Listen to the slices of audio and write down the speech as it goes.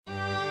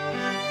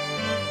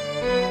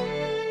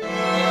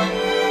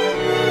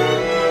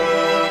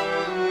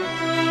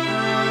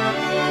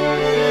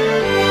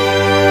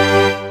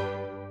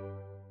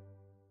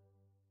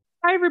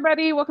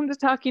everybody. Welcome to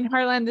Talking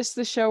Heartland. This is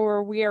the show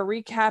where we are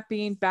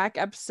recapping back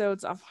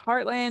episodes of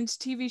Heartland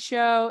TV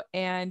show,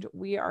 and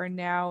we are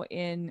now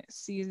in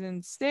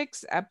season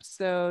 6,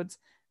 episodes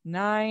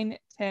 9,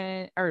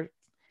 10,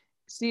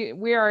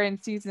 we are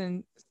in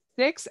season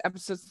 6,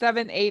 episodes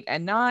 7, 8,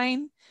 and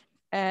 9,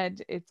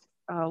 and it's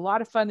a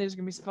lot of fun. There's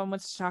going to be some fun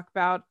ones to talk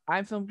about.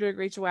 I'm film critic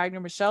Rachel Wagner.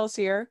 Michelle's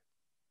here.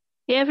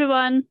 Hey,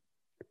 everyone.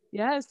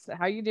 Yes,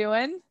 how you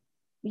doing?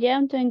 Yeah,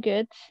 I'm doing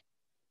good.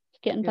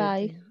 Getting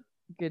by.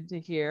 Good to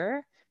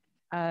hear.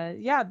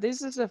 Yeah,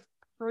 this is a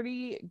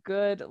pretty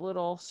good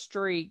little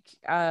streak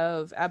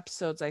of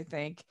episodes, I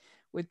think,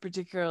 with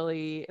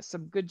particularly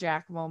some good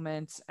Jack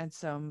moments and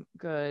some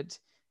good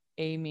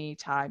Amy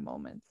Ty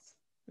moments.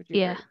 Would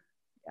you agree?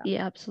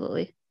 Yeah,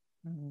 absolutely.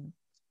 Mm-hmm.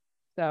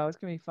 So it's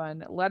gonna be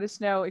fun. Let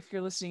us know if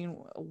you're listening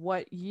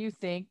what you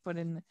think. Put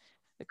in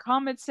the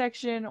comments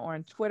section or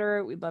on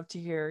Twitter. We'd love to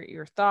hear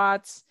your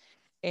thoughts.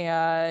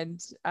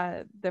 And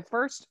the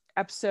first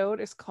episode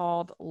is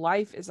called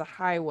Life is a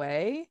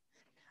Highway.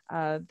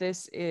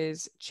 This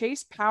is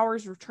Chase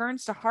Powers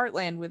returns to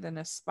Heartland with an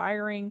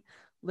aspiring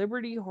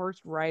Liberty horse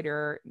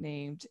rider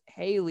named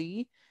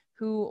Haley,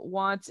 who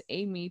wants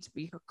Amy to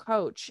be her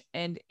coach.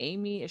 And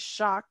Amy is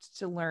shocked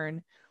to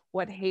learn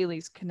what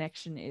Haley's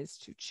connection is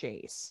to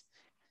Chase.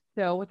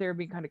 So what they're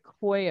being kind of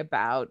coy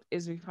about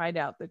is we find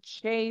out that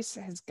Chase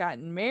has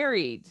gotten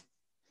married.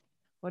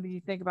 What do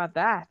you think about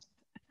that?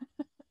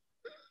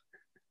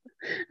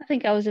 I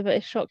think I was a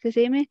bit shocked as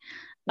Amy.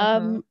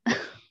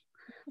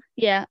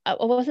 Yeah, I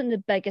wasn't the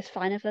biggest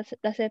fan of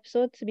this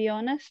episode, to be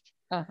honest.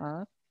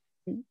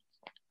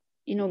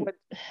 You know,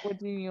 what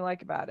do you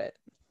like about it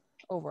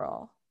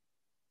overall?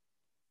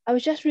 I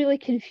was just really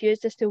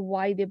confused as to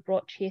why they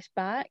brought Chase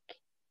back.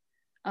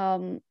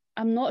 I'm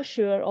not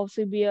sure.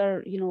 Obviously, we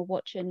are,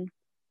 watching,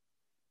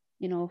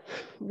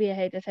 way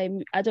ahead of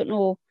time. I don't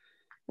know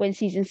when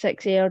season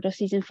 6 aired or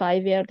season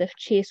 5 aired if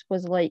Chase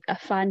was like a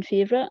fan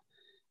favorite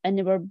and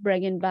they were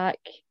bringing back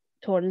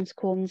Torrance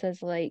Combs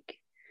as like,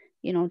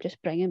 just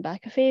bringing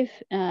back a fave.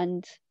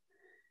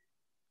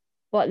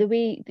 But the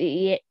way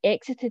they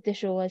exited the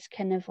show as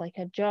kind of like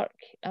a jerk,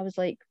 I was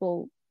like,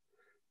 well,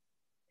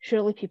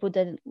 surely people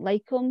didn't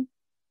like him.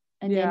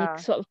 And then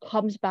he sort of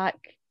comes back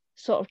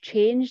sort of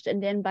changed,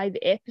 and then by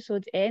the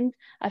episode's end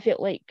I felt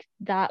like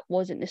that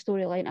wasn't the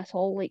storyline at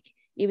all. Like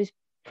he was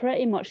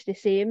pretty much the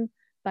same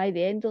by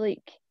the end.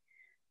 Like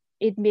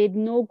it made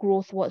no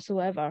growth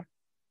whatsoever,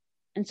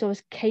 and so I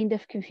was kind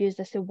of confused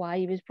as to why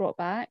he was brought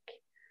back.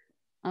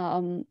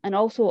 And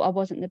also I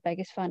wasn't the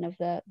biggest fan of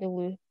the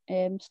Lou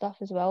stuff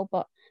as well,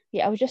 but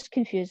yeah, I was just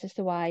confused as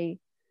to why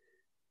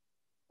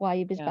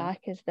he was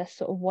back as this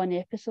sort of one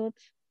episode.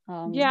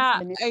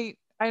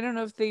 I don't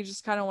know if they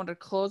just kind of want to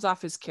close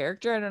off his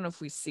character. I don't know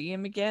if we see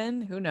him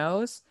again. Who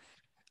knows?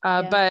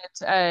 But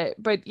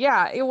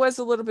yeah, it was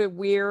a little bit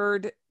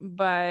weird,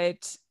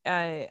 but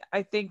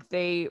I think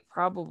they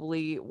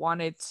probably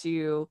wanted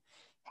to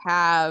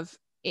have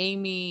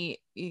Amy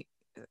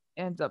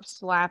ends up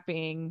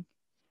slapping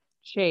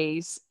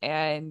Chase,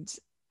 and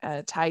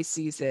Ty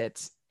sees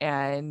it,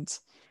 and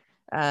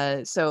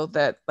so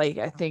that, like,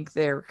 I think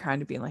they're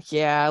kind of being like,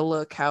 yeah,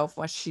 look how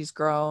much she's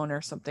grown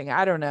or something.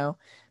 I don't know,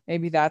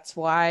 maybe that's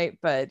why,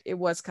 but it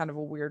was kind of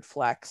a weird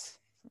flex.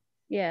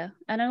 Yeah,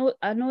 and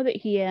I know that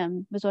he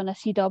was on a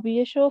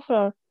CW show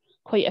for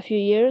quite a few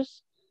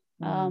years,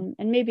 and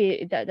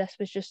maybe that this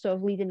was just sort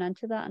of leading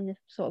into that, and they've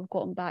sort of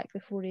got him back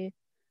before he,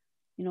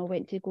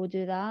 went to go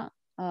do that.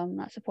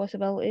 That's a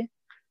possibility.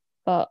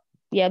 But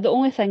yeah, the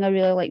only thing I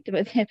really liked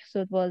about the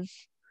episode was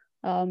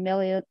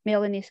Melanie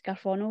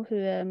Scarfano,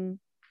 who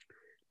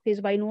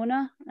plays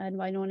Wynonna and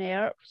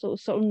Wynonna Earp. So it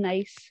was sort of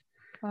nice,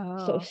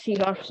 sort of see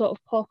her sort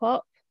of pop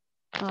up.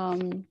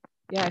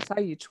 Yeah, I saw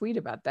you tweet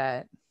about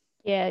that.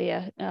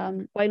 Yeah.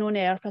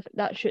 Wynonna Earp,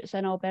 that shoots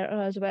in Alberta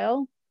as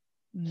well.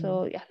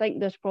 So I think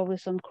there's probably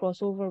some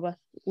crossover with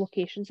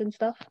locations and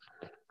stuff.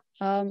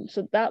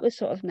 So that was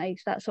sort of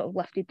nice. That sort of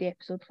lifted the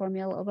episode for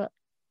me a little bit.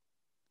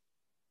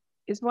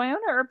 Is Wynonna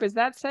Earp, is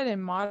that set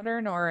in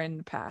modern or in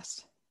the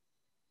past?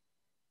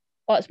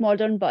 Oh, it's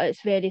modern, but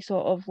it's very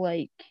sort of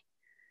like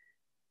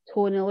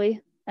tonally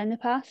in the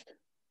past.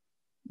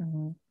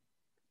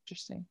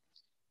 Interesting.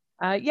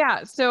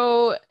 Yeah,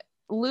 so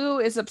Lou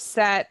is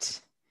upset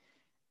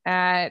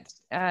at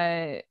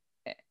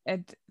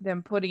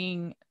them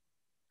putting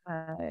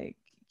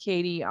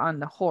Katie on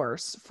the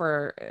horse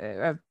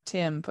for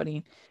Tim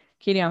putting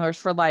Katie on the horse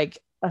for like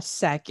a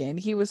second.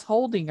 He was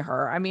holding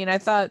her. I mean, I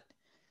thought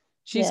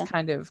she's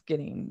kind of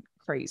getting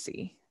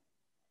crazy.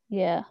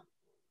 Yeah,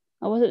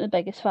 I wasn't the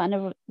biggest fan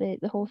of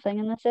the whole thing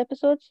in this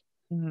episode.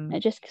 It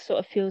just sort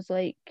of feels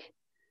like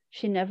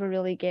she never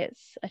really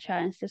gets a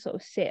chance to sort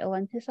of settle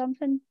into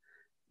something.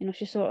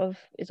 She sort of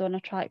is on a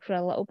track for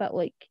a little bit,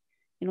 like,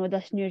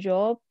 this new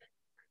job.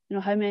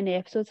 How many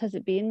episodes has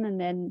it been?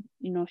 And then,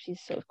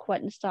 she's sort of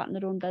quitting, starting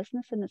her own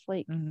business. And it's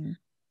like,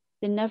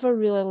 they never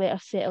really let her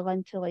settle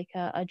into like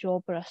a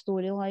job or a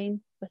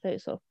storyline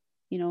without sort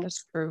of,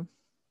 that's true,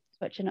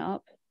 switching it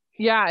up.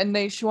 Yeah,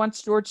 and she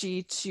wants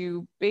Georgie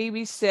to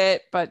babysit,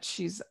 but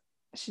she's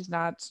she's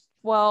not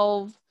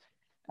 12.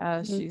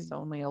 Mm-hmm. She's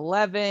only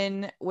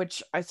 11,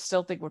 which I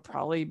still think would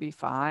probably be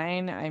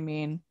fine. I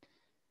mean,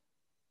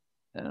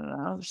 I don't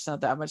know. There's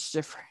not that much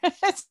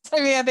difference.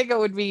 I mean, I think it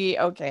would be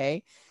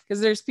okay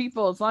because there's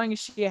people, as long as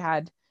she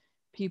had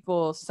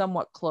people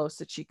somewhat close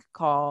that she could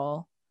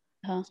call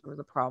Uh-huh. if there was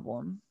a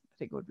problem, I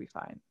think it would be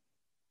fine.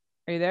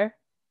 Are you there?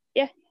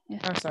 Yeah. Yeah.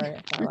 Oh, sorry.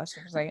 I thought I lost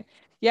you for a second.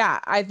 Yeah,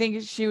 I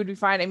think she would be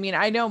fine. I mean,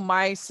 I know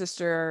my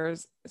sister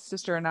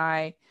and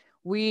I,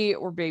 we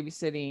were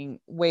babysitting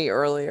way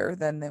earlier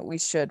than that we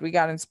should. We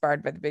got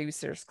inspired by the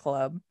Babysitters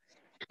Club,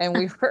 and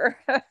we were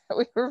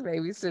we were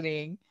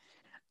babysitting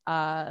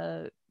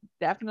uh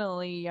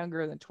definitely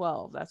younger than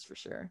 12, that's for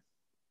sure.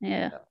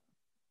 Yeah. So,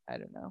 I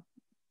don't know.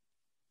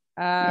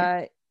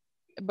 Yeah.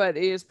 Uh but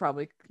it is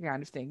probably the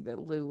kind of thing that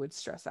Lou would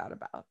stress out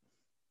about.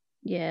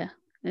 Yeah.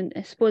 And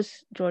I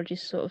suppose George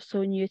is sort of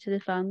so new to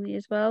the family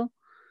as well.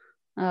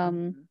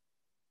 Mhm.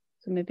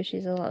 So maybe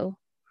she's a little,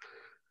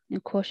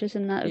 cautious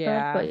in that regard.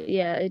 Yeah. But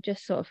yeah, it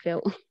just sort of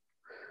felt,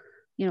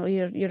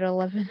 you're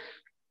 11,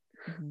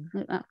 Mhm.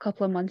 like a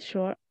couple of months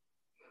short.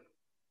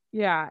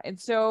 Yeah, and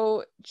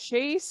so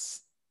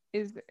Chase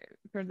is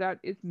turns out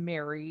is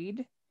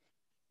married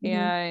Mm-hmm.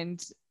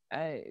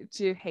 and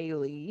to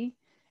Haley,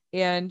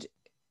 and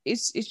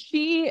is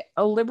she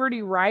a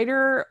Liberty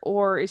Rider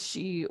or is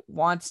she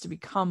wants to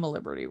become a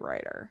Liberty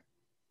Rider?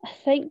 I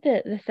think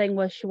that the thing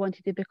was she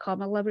wanted to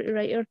become a Liberty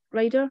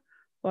rider,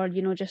 or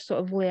just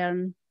sort of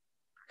learn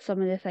some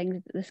of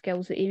the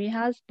skills that Amy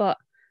has. But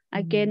Mhm.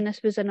 again,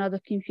 this was another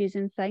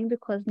confusing thing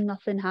because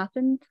nothing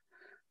happened.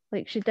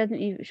 Like she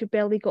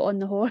barely got on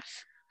the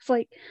horse. It's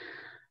like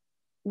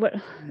what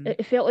Mhm.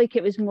 it felt like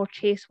it was more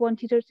Chase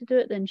wanted her to do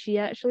it than she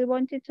actually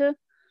wanted to.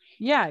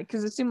 Yeah,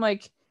 because it seemed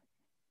like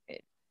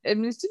I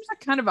mean, it seems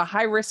like kind of a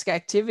high risk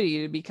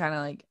activity to be kind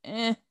of like,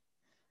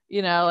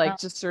 Yeah, like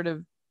just sort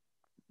of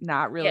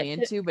not yeah. really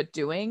into, but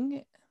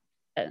doing.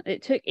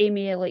 It took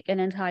Amy like an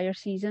entire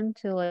season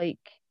to like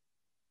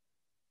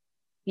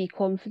be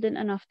confident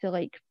enough to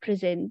like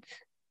present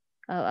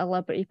a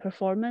Liberty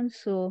performance.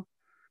 So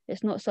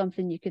it's not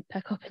something you could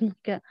pick up in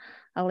like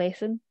a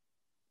lesson.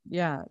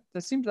 Yeah,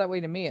 that seems that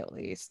way to me at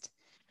least.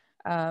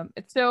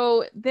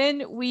 So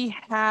then we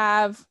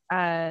have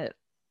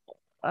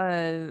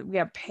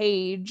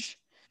Paige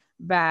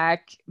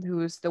back,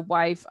 who is the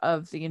wife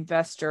of the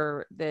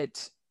investor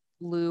that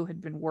Lou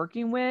had been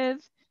working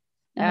with.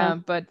 Uh-huh.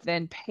 But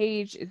then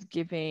Paige is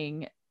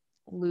giving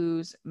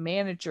Lou's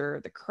manager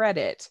the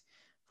credit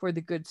for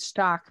the good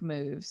stock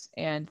moves,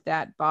 and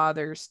that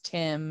bothers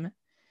Tim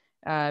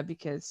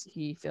because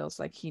he feels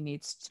like he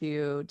needs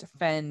to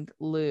defend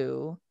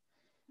Lou,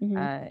 Hmm.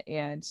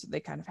 and they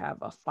kind of have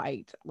a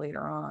fight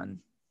later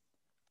on.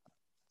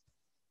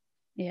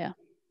 Yeah.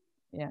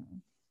 Yeah,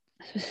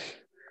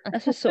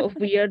 This was sort of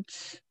weird,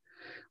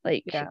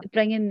 like yeah.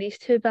 bringing these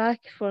two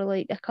back for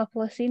like a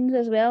couple of scenes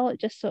as well. It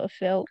just sort of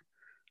felt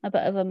a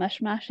bit of a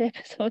mishmash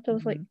episode. I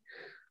was like, Mhm.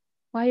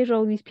 why are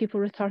all these people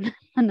returning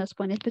in this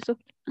one episode?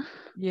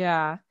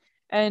 Yeah.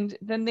 And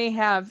then they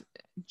have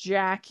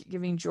Jack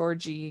giving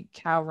Georgie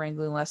cow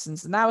wrangling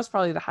lessons. And that was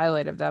probably the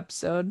highlight of the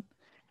episode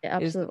Yeah,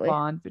 is the absolutely.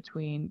 bond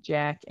between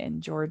Jack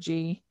and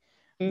Georgie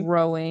Mm.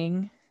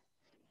 rowing.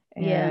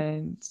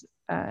 Yeah.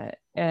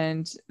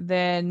 And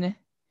then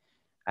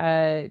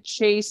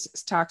Chase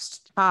talks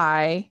to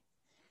Ty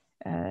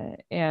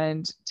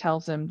and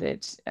tells him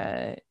that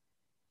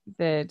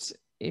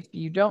if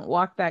you don't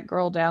walk that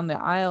girl down the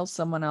aisle,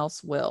 someone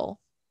else will.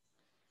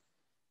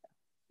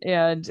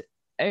 And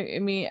I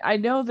mean, I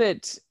know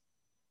that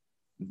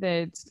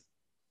I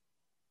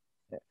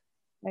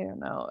don't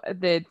know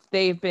that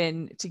they've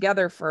been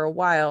together for a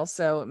while,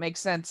 so it makes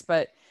sense.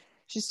 But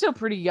she's still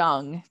pretty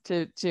young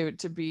to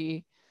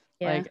be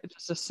Yeah. like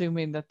just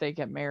assuming that they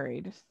get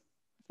married. I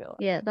feel like.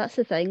 Yeah, that's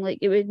the thing. Like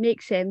it would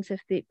make sense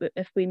if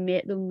we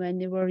met them when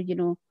they were,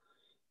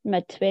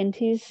 mid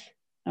 20s,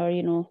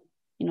 or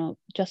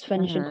just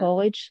finishing Mhm.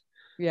 college,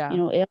 Yeah.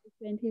 early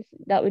 20s.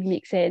 That would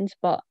make sense.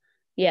 But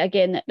yeah,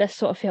 again, this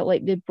sort of felt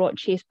like they brought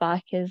Chase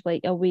back as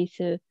like a way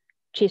to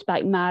Chase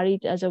back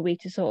married as a way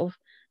to sort of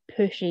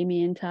push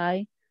Amy and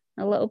Ty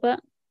a little bit.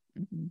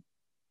 Mhm.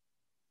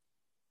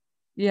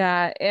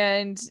 Yeah,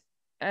 and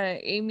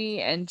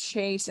Amy and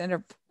Chase end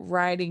up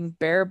riding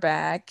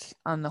bareback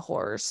on the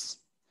horse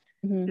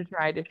Hmm. to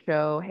try to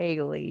show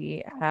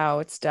Haley how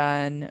it's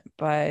done.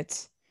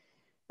 But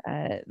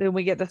then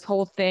we get this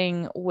whole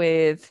thing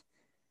with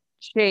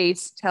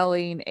Chase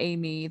telling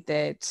Amy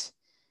that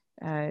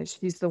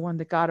she's the one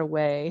that got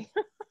away,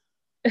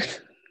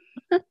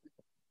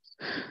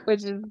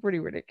 which is pretty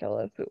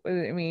ridiculous. I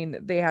mean,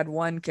 they had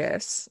one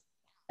kiss.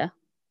 Yeah,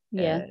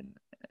 yeah. And,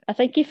 I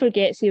think he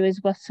forgets he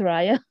was with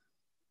Soraya.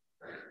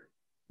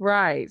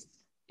 right.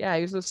 Yeah,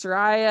 he was with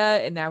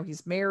Soraya and now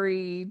he's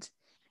married.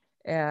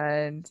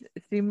 And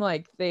it seemed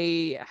like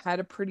they had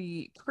a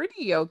pretty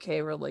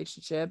okay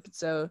relationship.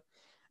 So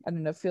I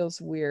don't know, it feels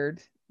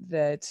weird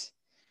that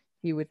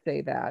he would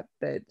say that.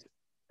 But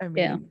I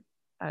Yeah, mean,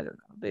 I don't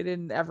know. They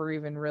didn't ever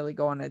even really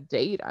go on a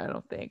date, I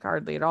don't think,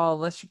 hardly at all,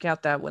 unless you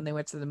count that when they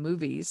went to the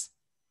movies.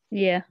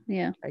 Yeah,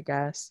 yeah. I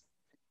guess.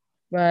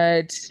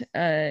 But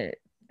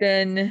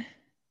then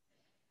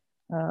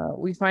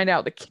we find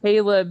out that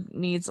Caleb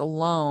needs a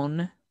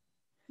loan,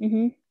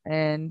 Mm-hmm.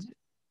 and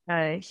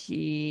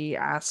he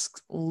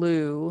asks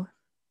Lou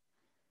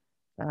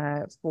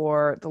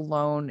for the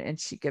loan, and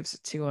she gives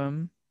it to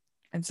him.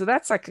 And so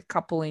that's like a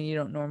coupling you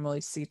don't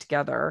normally see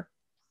together.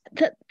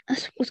 I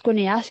was going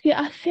to ask you.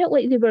 I felt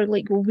like they were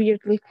like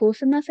weirdly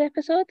close in this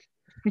episode.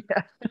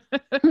 Yeah.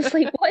 I was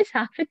like, what is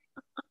happening?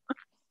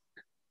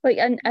 Like,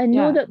 I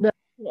know Yeah. that they're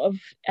sort of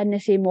in the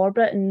same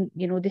orbit, and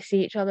they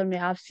see each other, and we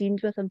have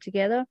scenes with them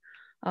together.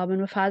 And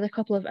we've had a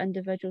couple of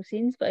individual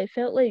scenes, but I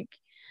felt like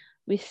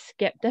we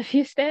skipped a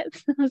few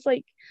steps. I was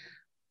like,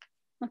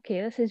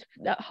 okay,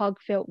 that hug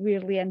felt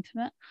weirdly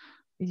intimate.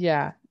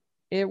 Yeah.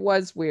 It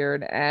was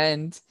weird.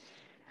 And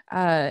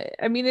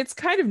I mean, it's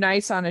kind of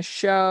nice on a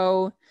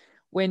show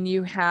when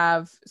you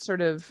have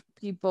sort of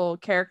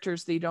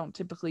characters that you don't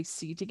typically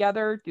see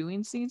together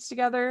doing scenes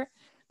together.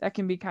 That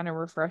can be kind of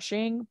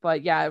refreshing.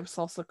 But yeah, it was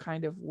also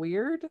kind of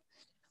weird.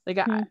 Like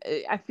Hmm.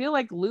 I feel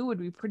like Lou would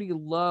be pretty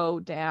low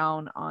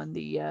down on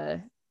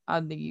the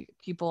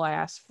people I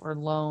asked for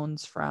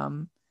loans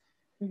from.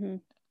 Hmm.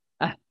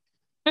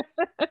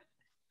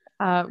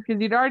 Because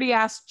he'd already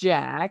asked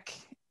Jack,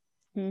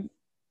 Hmm.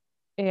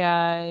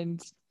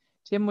 and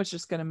Jim was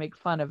just gonna make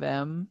fun of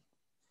him.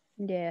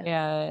 Yeah.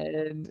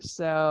 And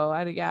so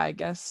I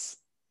guess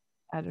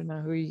I don't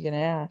know who you're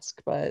gonna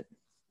ask, but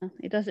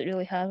He doesn't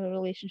really have a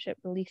relationship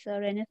with Lisa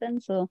or anything,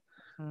 so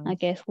hmm, I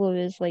guess Lou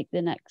is like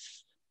the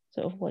next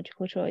sort of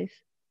logical choice.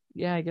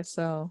 yeah, I guess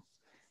so.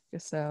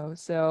 Guess so.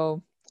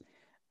 So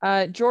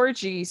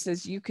Georgie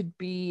says you could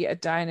be a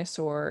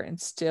dinosaur and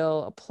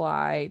still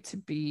apply to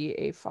be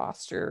a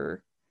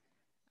foster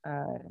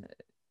uh,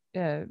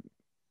 uh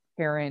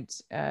parent.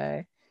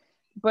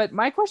 But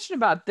my question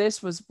about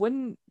this was,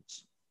 wouldn't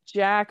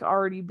Jack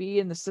already be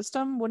in the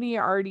system? Wouldn't he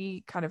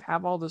already kind of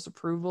have all those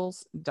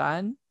approvals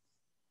done?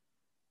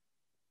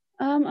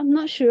 I'm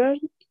not sure.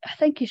 I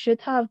think he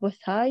should have with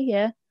Ty,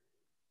 yeah.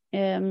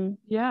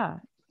 Yeah,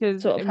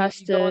 because Sort I of mean,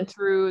 has you going to,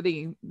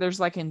 through there's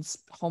like in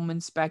home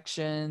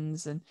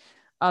inspections and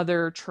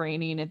other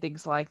training and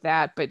things like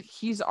that, but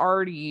he's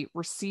already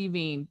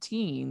receiving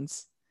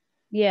teens,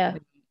 yeah.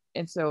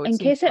 and so it In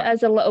seems case it like,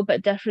 is a little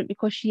bit different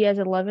because she is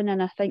 11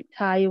 and I think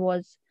Ty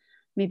was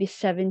maybe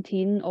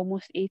 17,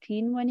 almost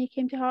 18 when he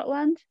came to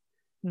Heartland.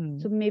 hmm,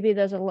 So maybe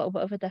there's a little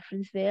bit of a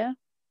difference there.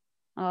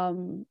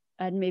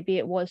 And maybe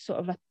it was sort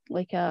of a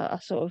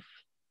sort of,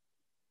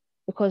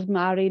 because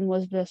Marion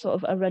was the sort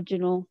of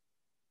original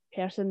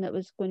person that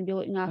was going to be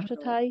looking after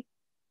uh, Ty.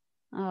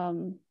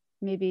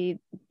 Maybe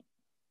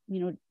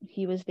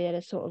he was there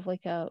as sort of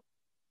like a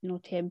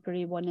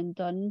temporary one and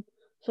done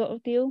sort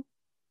of deal.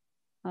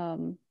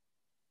 Um,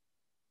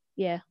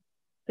 yeah,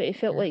 but it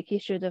felt yeah, like he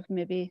should have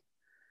maybe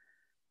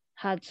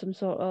had some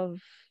sort of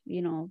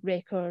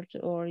record,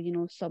 or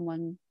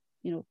someone,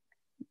 you know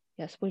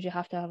yeah, I suppose you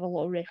have to have a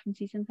lot of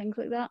references and things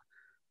like that.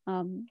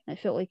 I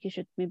felt like you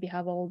should maybe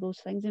have all those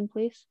things in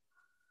place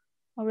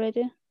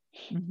already.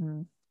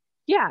 hmm,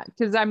 yeah,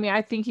 because I mean,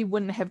 I think he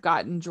wouldn't have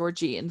gotten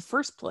Georgie in the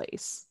first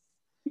place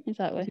if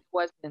Exactly. it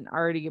wasn't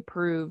already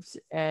approved,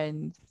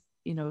 and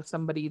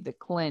somebody that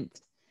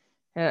Clint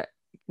uh,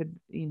 could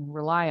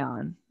rely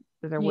on,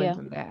 that there Yeah.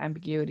 wasn't that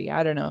ambiguity.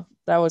 I don't know.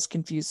 That was a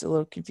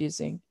little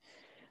confusing.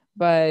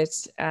 But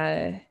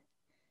then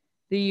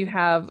you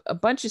have a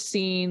bunch of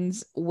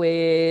scenes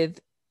with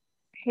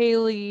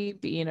Haley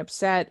being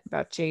upset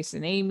about Chase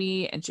and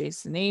Amy, and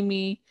Chase and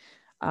Amy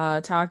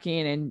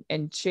talking,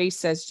 and Chase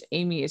says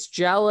Amy is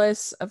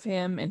jealous of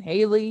him, and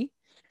Haley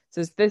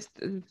says this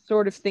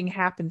sort of thing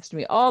happens to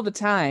me all the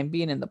time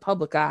being in the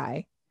public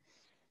eye.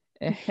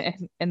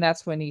 And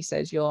that's when he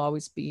says you'll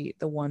always be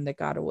the one that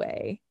got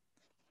away.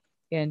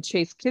 And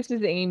Chase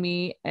kisses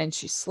Amy and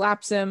she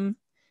slaps him.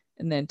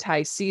 And then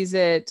Ty sees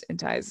it, and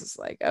Ty's just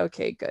like,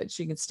 okay, good.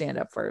 She can stand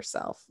up for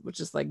herself, which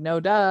is like, no,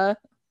 duh.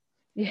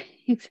 Yeah,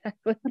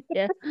 exactly.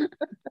 Yeah.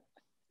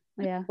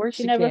 Yeah. Of course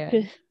she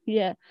can.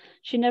 Yeah,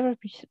 she never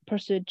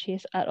pursued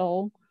Chase at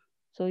all.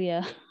 So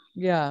yeah.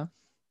 Yeah.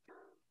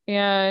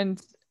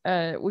 And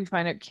we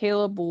find out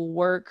Caleb will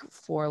work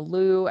for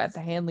Lou at the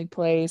Hanley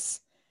place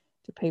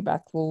to pay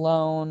back the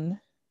loan.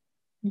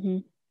 Hmm.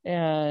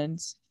 And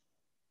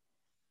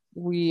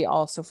we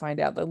also find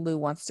out that Lou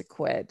wants to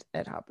quit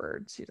at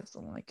Hubbard. She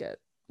doesn't like it,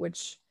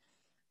 which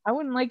I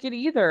wouldn't like it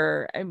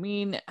either. I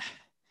mean,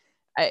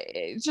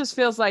 it just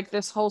feels like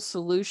this whole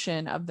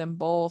solution of them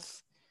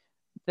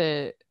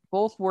the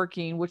both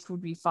working, which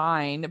would be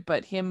fine,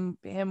 but him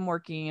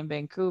working in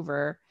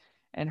Vancouver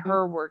and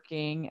her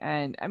working,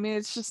 and I mean,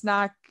 it's just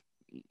not.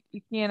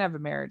 You can't have a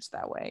marriage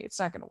that way. It's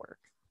not going to work.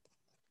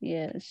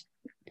 Yeah,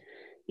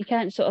 you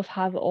can't sort of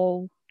have it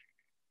all,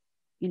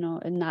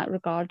 in that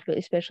regard, but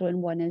especially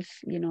when one is,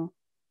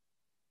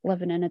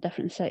 living in a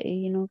different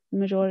city,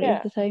 majority of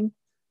Yeah. the time.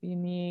 You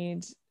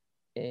need,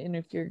 and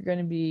if you're going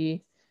to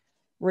be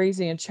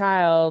raising a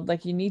child,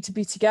 like you need to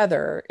be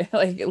together,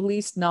 like at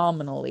least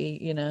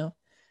nominally. Yeah.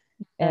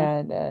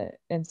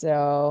 And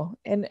so,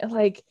 and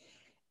like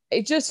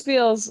it just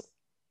feels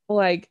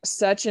like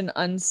such an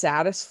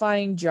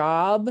unsatisfying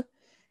job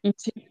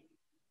to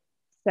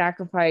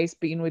sacrifice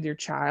being with your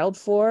child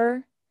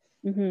for.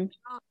 Mm-hmm.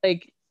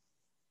 Like,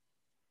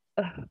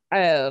 I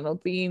don't know,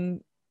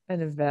 being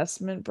an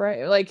investment,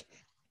 right? Like,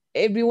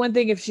 it'd be one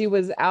thing if she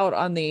was out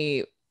on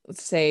the,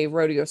 let's say,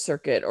 rodeo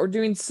circuit or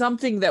doing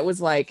something that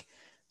was like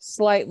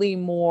slightly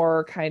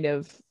more kind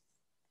of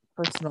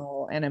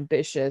personal and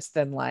ambitious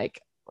than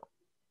like,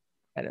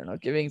 I don't know,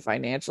 giving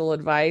financial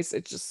advice.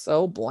 It's just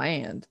so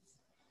bland.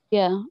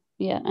 Yeah,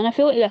 yeah. And I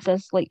feel like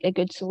this is like a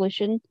good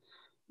solution,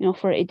 for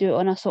her to do it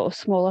on a sort of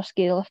smaller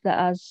scale if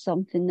that is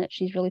something that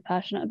she's really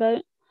passionate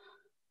about.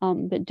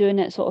 But doing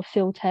it sort of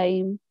full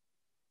time,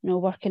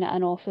 working at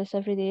an office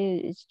every day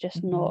is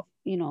just Mhm.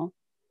 not,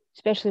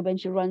 especially when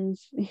she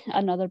runs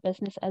another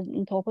business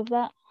on top of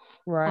that at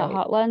Right.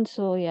 Heartland.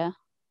 So yeah,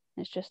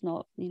 it's just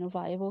not,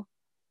 viable.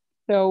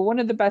 So one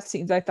of the best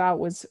scenes I thought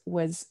was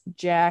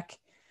Jack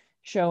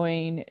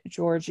showing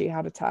Georgie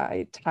how to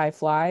tie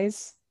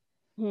flies.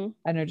 Hmm.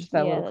 I know, just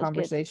that Yeah, little that's good.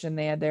 conversation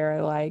they had there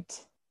I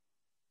liked.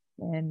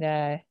 And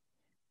I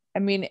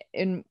mean,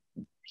 and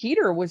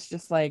Peter was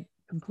just like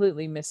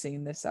completely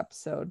missing this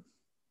episode.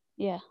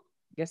 Yeah,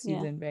 I guess he's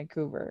yeah, in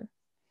Vancouver.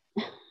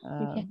 yeah,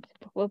 Um,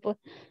 probably.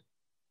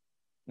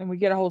 and we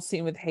get a whole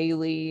scene with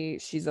Haley.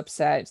 She's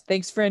upset.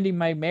 Thanks for ending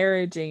my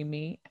marriage,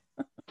 Amy.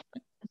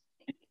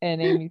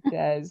 And Amy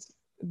says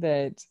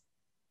that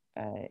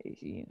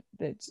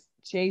that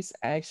Chase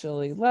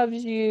actually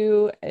loves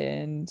you,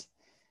 and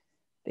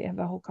they have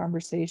the whole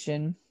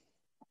conversation.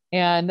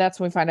 And that's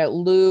when we find out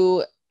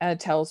Lou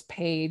tells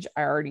Paige,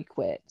 "I already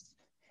quit."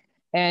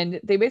 And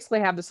they basically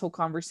have this whole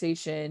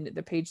conversation.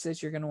 The Paige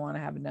says, "You're going to want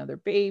to have another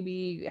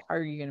baby. How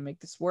are you going to make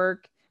this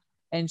work?"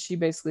 And she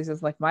basically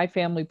says, like, "My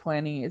family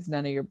planning is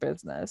none of your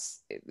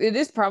business." It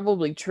is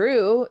probably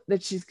true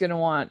that she's going to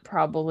want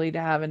probably to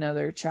have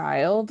another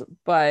child.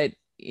 But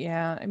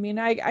yeah, I mean,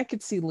 I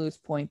could see Lou's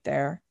point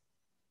there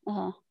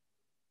Uh-huh.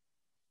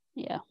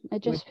 Yeah, it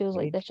with just feels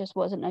like this Paige. just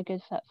wasn't a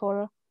good fit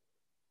for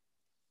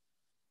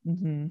her.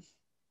 Hmm.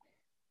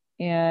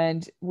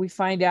 And we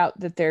find out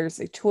that there's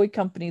a toy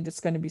company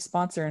that's going to be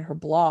sponsoring her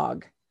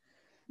blog.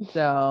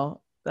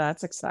 So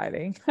that's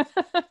exciting.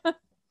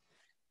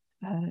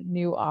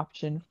 New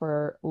option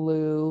for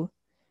Lou.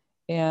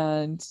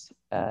 And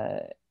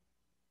yeah,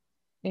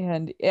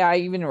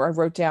 I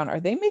wrote down, are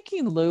they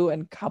making Lou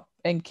and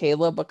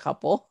Caleb a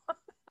couple?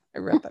 I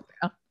wrote that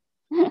down.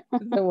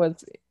 That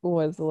was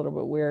a little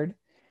bit weird.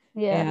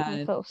 Yeah, it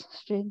And felt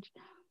strange.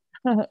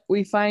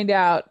 we find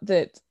out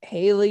that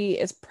Haley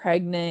is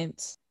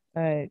pregnant.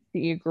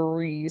 She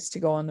agrees to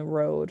go on the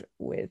road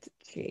with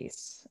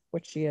Chase,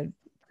 which she had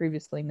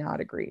previously not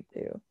agreed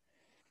to.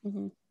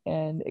 Hmm.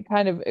 And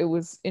it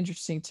was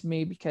interesting to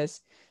me because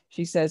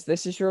she says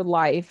this is your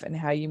life and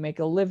how you make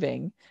a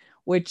living,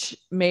 which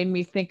made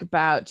me think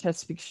about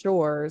Chesapeake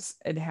Shores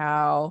and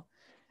how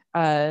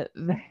uh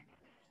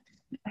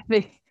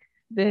the,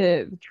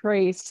 the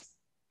Trace,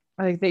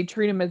 like, they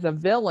treat him as a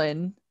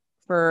villain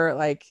for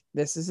like,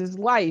 this is his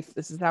life,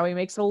 this is how he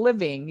makes a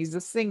living, he's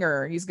a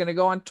singer, he's going to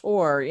go on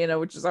tour,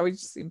 which is always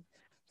just seemed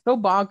so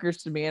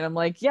bonkers to me. And I'm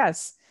like,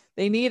 yes,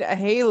 they need a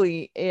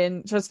Haley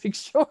in Chesapeake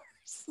Shores.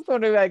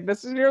 Sort of like,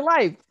 this is your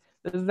life,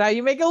 this is how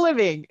you make a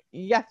living.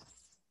 Yes.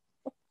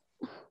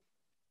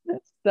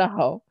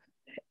 So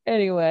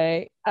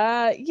anyway,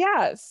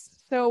 yes,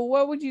 so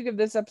what would you give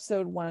this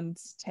episode 1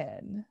 to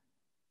 10?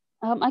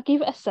 I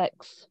gave it a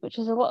 6, which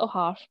is a little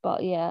harsh,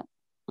 but yeah,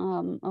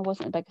 I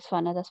wasn't the biggest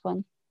fan of this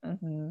one.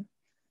 Mm-hmm.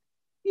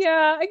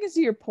 Yeah, I can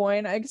see your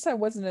point. I guess I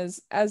wasn't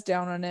as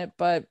down on it,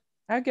 but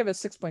I'd give it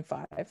 6.5,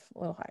 a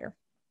little higher,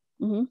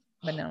 Hmm.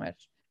 but not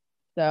much.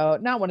 So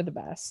not one of the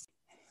best.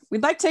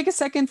 We'd like to take a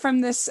second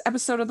from this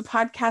episode of the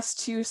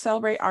podcast to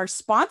celebrate our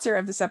sponsor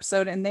of this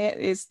episode, and that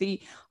is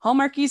the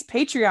Hallmarkies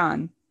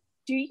Patreon.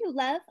 Do you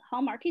love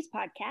Hallmarkies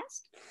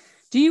podcast?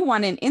 Do you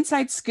want an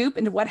inside scoop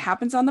into what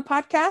happens on the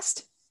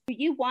podcast? Do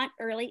you want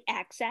early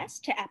access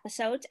to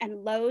episodes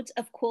and loads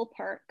of cool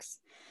perks?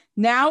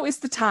 Now is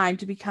the time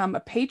to become a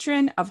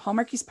patron of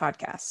Hallmarkies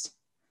podcast.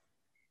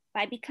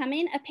 By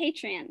becoming a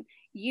patron,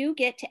 you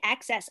get to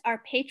access our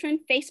patron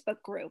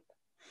Facebook group.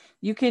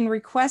 You can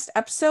request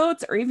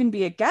episodes or even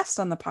be a guest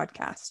on the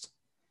podcast.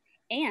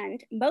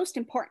 And most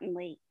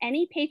importantly,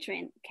 any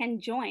patron can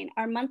join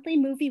our monthly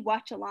movie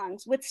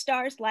watch-alongs with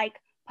stars like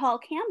Paul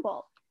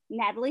Campbell,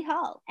 Natalie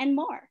Hall, and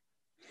more.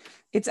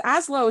 It's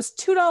as low as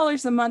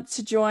 $2 a month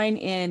to join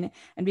in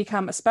and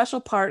become a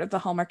special part of the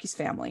Hallmarkies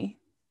family.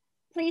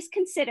 Please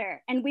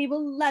consider, and we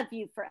will love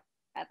you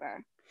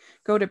forever.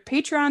 Go to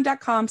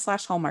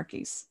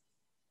patreon.com/Hallmarkies.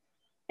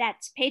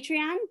 That's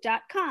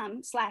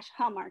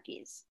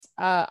patreon.com/Hallmarkies.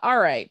 All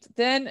right.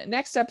 Then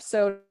next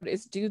episode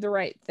is Do the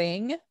Right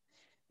Thing.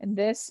 And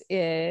this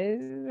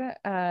is hold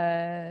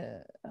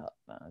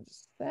on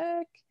just a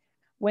sec.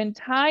 When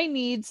Ty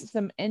needs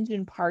some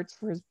engine parts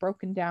for his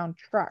broken down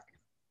truck,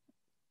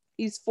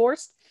 he's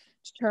forced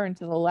to turn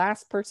to the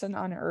last person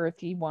on earth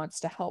he wants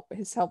to help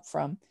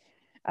from,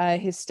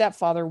 his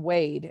stepfather,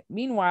 Wade.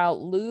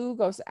 Meanwhile, Lou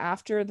goes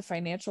after the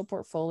financial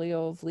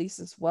portfolio of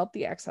Lisa's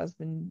wealthy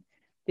ex-husband,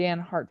 Dan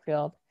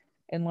Hartfield,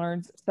 and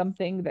learns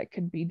something that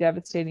could be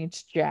devastating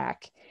to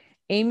Jack.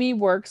 Amy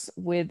works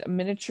with a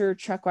miniature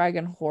chuck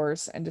wagon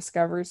horse and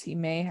discovers he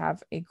may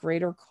have a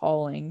greater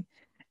calling,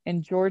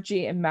 and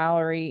Georgie and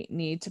Mallory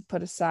need to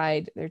put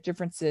aside their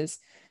differences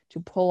to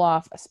pull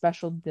off a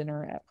special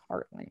dinner at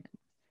Heartland.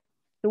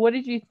 So what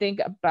did you think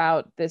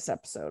about this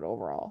episode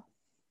overall?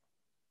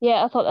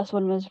 Yeah, I thought this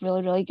one was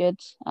really, really good.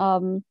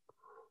 I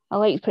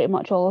liked pretty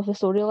much all of the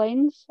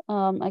storylines.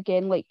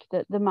 Again, like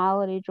the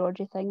Mallory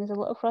Georgie thing is a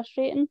little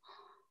frustrating.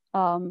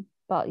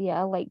 But yeah,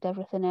 I liked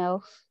everything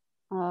else.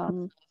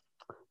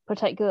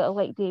 Particularly I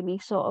liked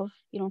Amy's sort of,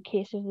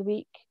 case of the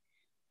week.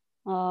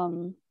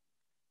 And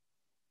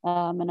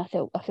I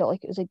felt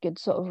like it was a good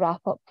sort of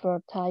wrap up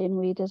for Ty and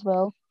Wade as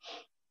well.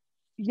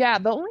 Yeah,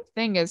 the only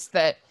thing is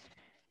that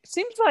it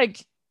seems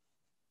like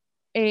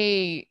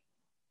a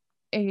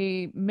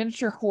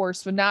miniature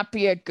horse would not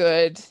be a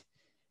good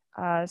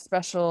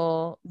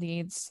special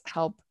needs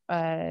help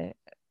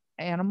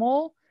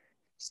animal,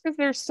 just because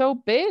they're so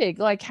big.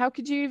 Like, how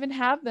could you even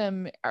have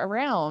them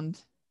around?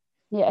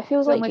 Yeah, it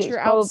feels like it's probably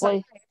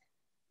outside.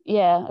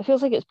 Yeah, it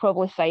feels like it's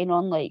probably fine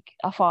on like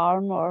a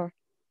farm or,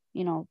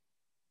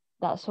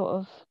 that sort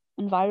of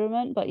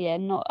environment, but yeah,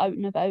 not out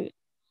and about.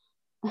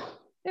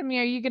 I mean,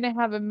 are you gonna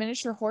have a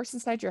miniature horse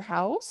inside your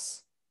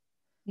house?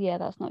 Yeah,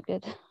 that's not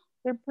good.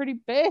 They're pretty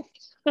big.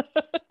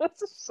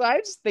 So I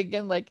was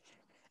thinking, like,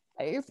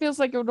 it feels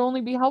like it would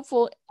only be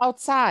helpful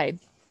outside.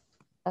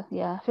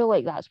 Yeah, I feel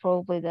like that's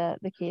probably the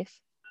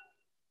case.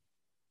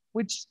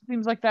 Which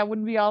seems like that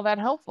wouldn't be all that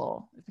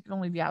helpful if it can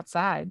only be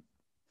outside.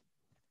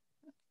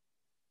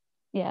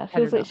 Yeah, it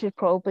feels like she's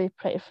probably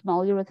pretty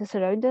familiar with the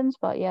surroundings,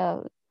 but yeah,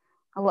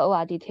 a little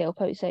added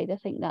help outside. I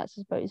think that's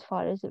about as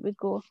far as it would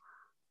go.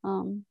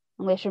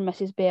 Unless you're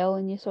Mrs. Bell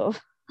and you sort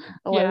of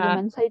allow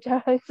them inside your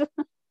house.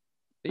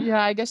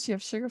 Yeah, I guess you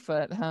have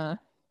Sugarfoot, huh?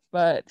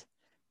 But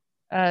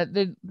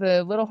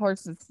the little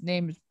horse's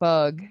name is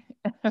Bug.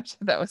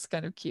 That was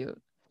kind of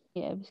cute.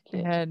 Yeah, it was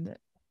cute. And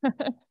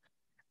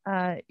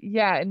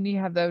yeah, and you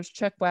have those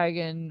chuck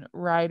wagon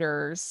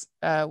riders,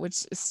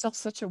 which is still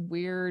such a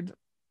weird.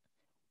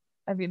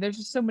 I mean, there's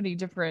just so many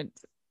different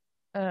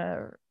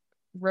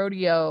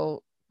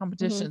rodeo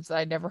competitions that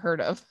I never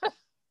heard of.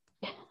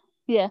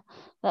 Yeah,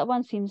 that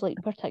one seems like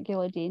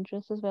particularly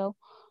dangerous as well.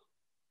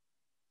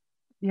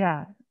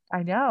 Yeah,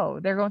 I know.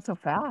 They're going so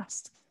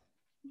fast.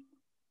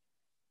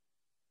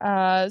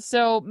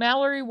 So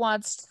Mallory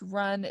wants to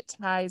run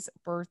Ty's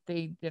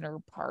birthday dinner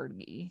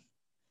party.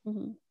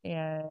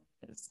 And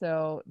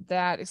so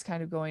that is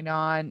kind of going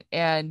on.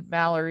 And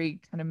Mallory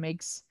kind of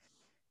makes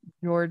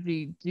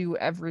Georgie do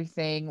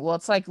everything. Well,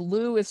 it's like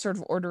Lou is sort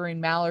of ordering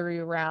Mallory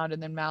around,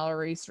 and then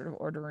Mallory sort of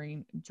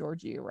ordering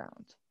Georgie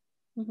around.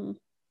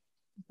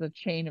 The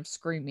chain of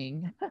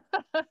screaming.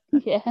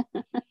 Yeah.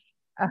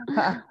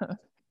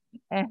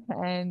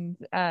 And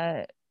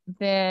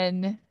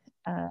then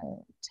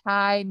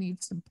Ty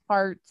needs some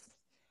parts,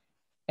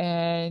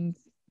 and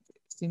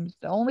seems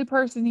the only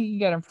person he can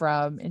get them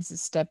from is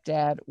his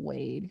stepdad,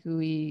 Wade, who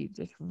he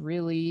just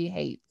really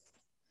hates.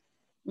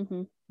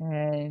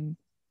 And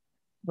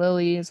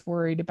Lily is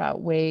worried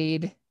about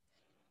Wade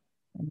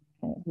and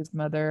his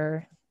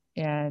mother,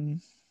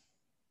 and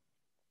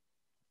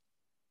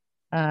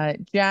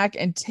Jack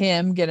and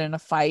Tim get in a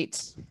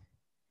fight,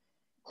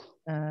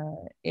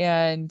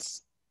 and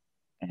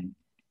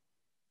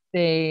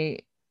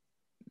he's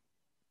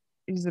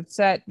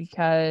upset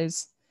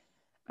because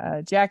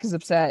Jack is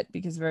upset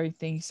because of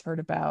everything he's heard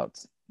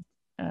about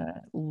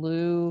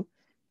Lou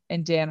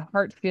and Dan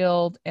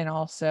Hartfield, and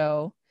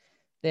also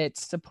that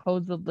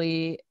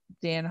supposedly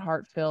Dan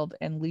Hartfield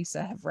and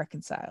Lisa have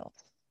reconciled.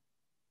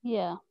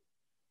 Yeah.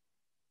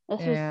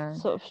 This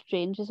is sort of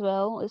strange as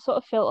well. It sort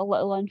of felt a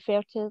little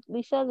unfair to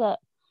Lisa that,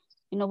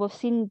 we've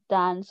seen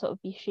Dan sort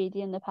of be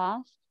shady in the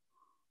past.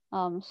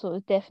 So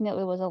it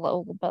definitely was a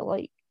little bit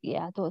like,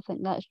 yeah, I don't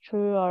think that's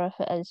true, or if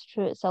it is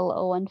true, it's a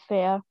little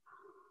unfair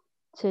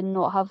to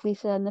not have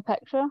Lisa in the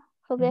picture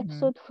for the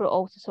episode, for it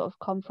all to sort of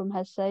come from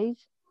his side.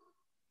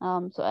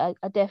 So I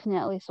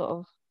definitely sort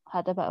of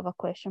had a bit of a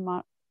question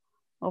mark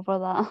over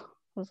that.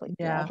 I was like,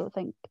 yeah, I don't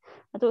think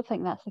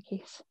that's the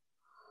case.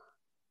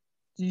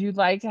 Did you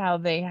like how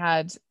they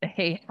had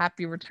a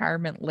happy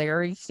retirement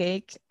Larry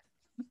cake?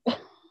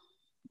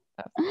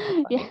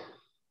 Yeah.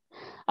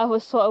 I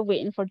was sort of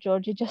waiting for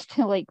Georgie just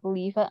to like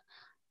leave it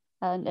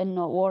and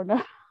not warn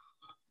her.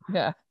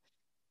 Yeah.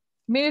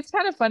 I mean, it's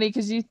kind of funny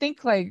because you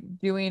think like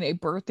doing a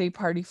birthday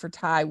party for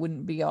Ty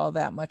wouldn't be all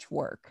that much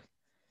work.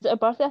 Is it a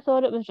birthday? I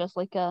thought it was just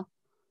like a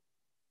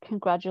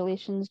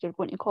congratulations, you're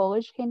going to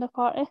college kind of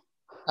party.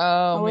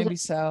 Oh, maybe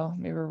so.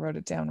 Maybe I wrote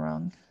it down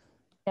wrong.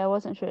 Yeah, I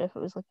wasn't sure if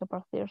it was like a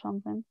birthday or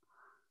something.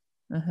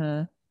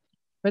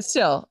 But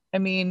still, I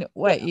mean,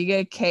 what? Yeah. You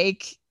get a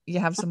cake, you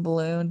have some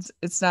balloons.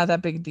 It's not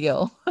that big a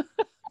deal.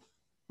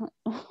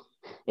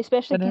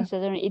 Especially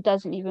considering he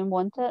doesn't even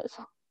want it.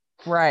 So.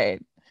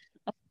 Right.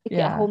 Get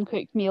a home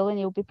cooked meal and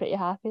he'll be pretty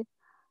happy.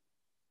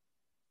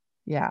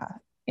 Yeah.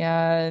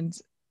 And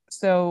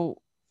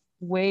so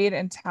Wade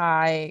and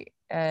Ty,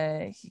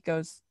 they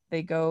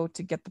go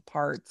to get the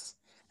parts.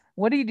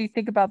 What do you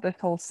think about this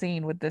whole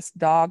scene with this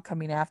dog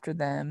coming after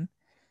them?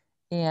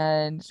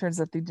 And it turns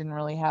out they didn't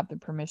really have the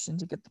permission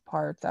to get the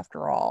parts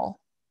after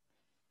all.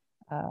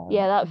 Yeah, do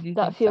you that think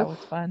that feels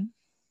was fun?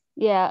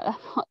 Yeah,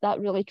 that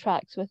really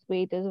tracks with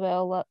Wade as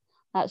well.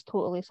 That's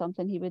totally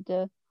something he would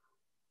do.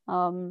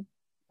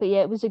 But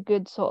yeah, it was a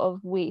good sort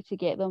of way to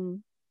get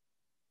them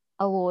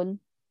alone.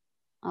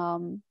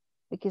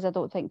 Because I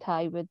don't think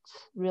Ty would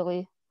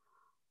really,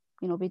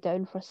 be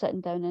down for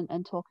sitting down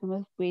and talking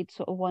with Wade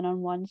sort of one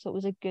on one. So it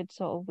was a good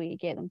sort of way to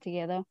get them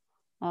together.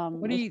 It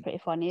was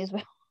pretty funny as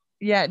well.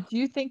 Yeah, do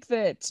you think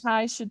that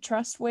Ty should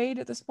trust Wade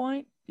at this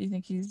point? Do you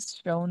think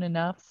he's shown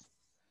enough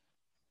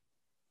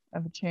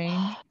of a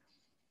change?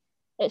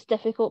 It's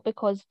difficult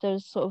because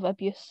there's sort of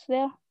abuse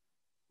there.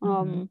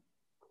 Mm-hmm.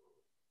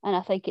 And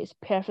I think it's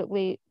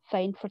perfectly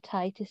fine for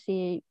Ty to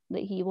say that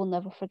he will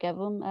never forgive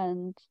him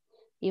and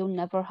he'll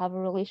never have a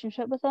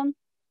relationship with him.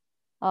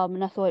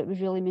 And I thought it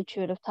was really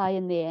mature of Ty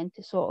in the end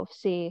to sort of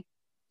say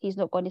he's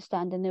not going to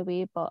stand in the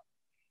way, but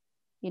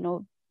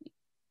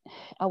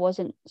I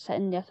wasn't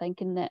sitting there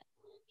thinking that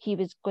he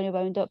was going to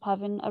wind up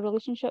having a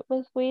relationship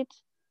with Wade.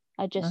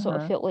 I just sort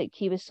of felt like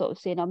he was sort of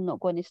saying, I'm not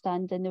going to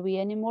stand in the way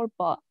anymore,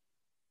 but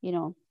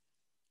I'm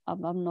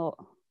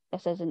not,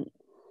 this isn't,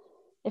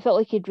 it felt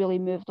like he'd really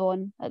moved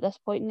on at this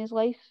point in his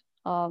life.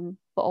 But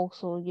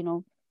also,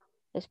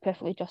 it's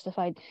perfectly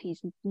justified if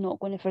he's not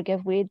going to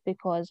forgive Wade,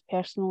 because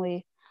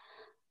personally,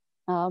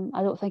 I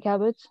don't think I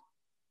would.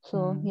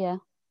 So yeah.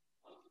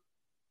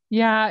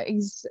 Yeah,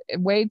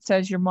 Wade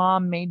says your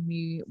mom made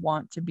me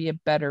want to be a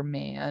better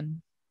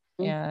man.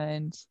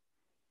 And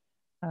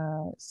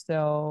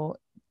so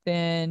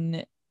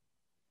then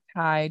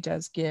Ty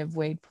does give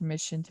Wade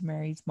permission to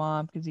marry his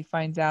mom, because he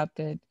finds out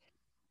that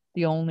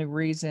the only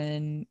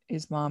reason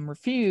his mom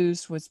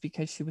refused was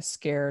because she was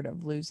scared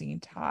of losing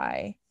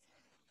Ty.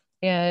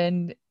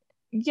 And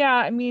yeah,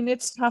 I mean,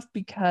 it's tough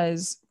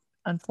because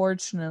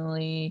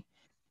unfortunately,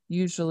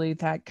 usually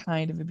that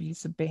kind of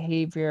abusive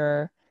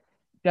behavior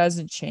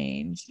doesn't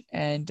change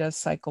and does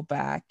cycle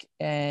back,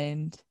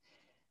 and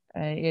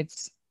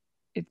it's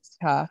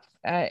tough.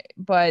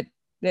 But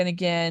then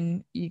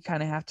again, you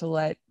kind of have to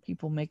let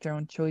people make their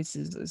own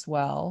choices as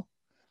well.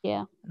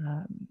 Yeah.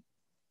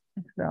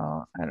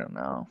 So I don't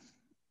know.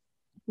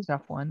 It's a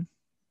tough one.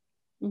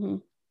 Mm-hmm.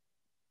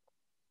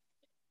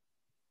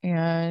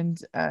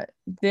 And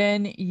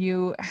then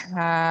you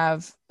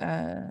have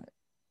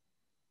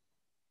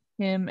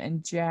him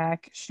and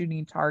Jack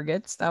shooting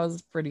targets. That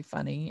was pretty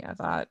funny, I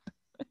thought.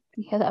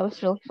 Yeah, that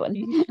was really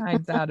funny. He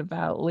finds out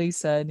about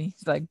Lisa and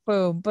he's like,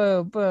 boom,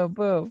 boom, boom,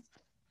 boom.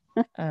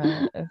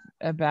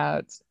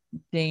 About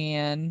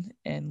Dan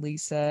and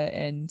Lisa,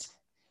 and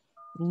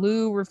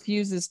Lou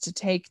refuses to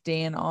take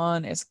Dan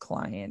on as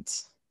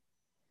client.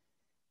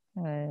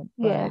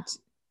 But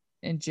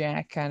and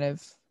Jack kind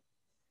of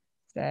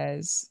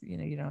says, you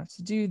don't have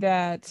to do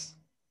that,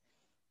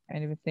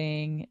 kind of a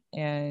thing.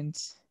 And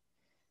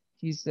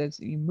he says,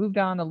 you moved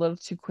on a little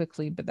too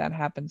quickly, but that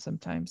happens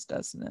sometimes,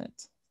 doesn't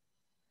it?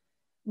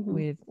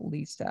 With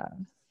Lisa.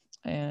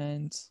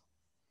 And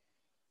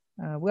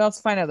we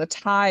also find out that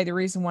Ty, the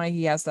reason why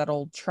he has that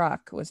old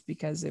truck was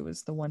because it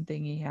was the one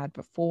thing he had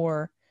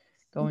before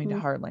going to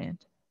Heartland.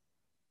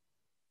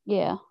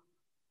 Yeah.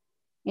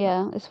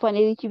 Yeah, it's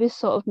funny that he was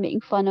sort of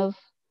making fun of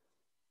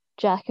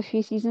Jack a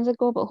few seasons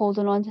ago, but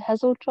holding on to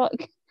his old truck.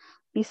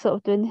 He's sort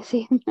of doing the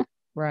same.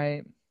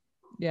 Right.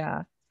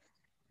 Yeah.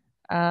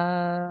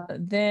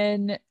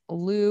 Then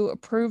Lou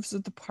approves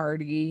of the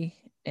party,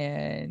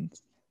 and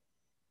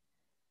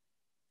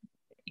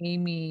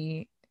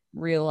Amy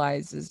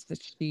realizes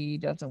that she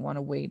doesn't want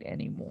to wait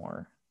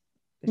anymore,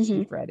 that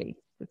she's ready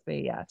to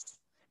say yes.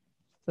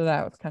 So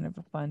that was kind of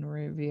a fun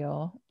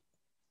reveal.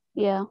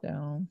 Yeah.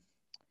 So,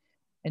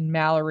 and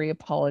Mallory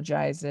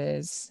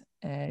apologizes.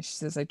 She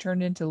says, I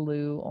turned into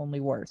Lou, only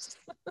worse.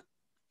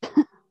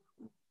 Good.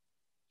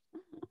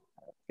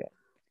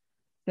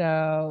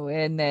 So,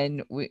 and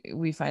then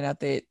we find out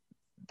that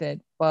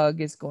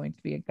Bug is going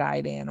to be a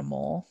guide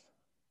animal.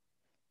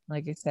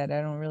 Like I said,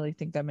 I don't really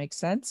think that makes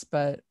sense,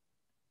 but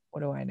what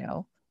do I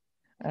know?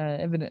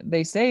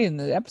 They say in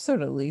the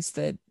episode at least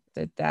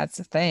that's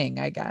a thing,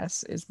 I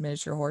guess, is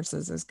miniature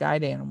horses as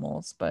guide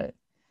animals, but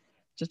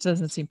just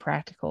doesn't seem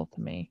practical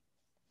to me.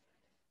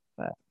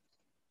 But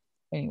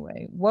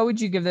anyway, what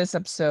would you give this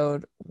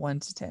episode 1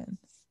 to 10?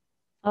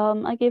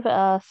 I gave it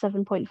a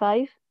 7.5.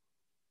 I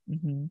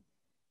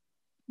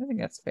think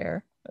that's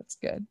fair. That's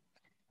good.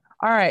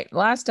 All right,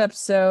 last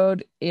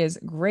episode is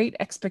Great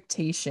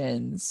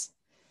Expectations.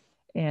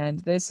 And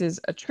this is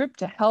a trip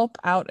to help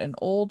out an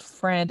old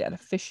friend at a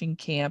fishing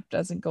camp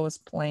doesn't go as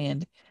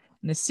planned,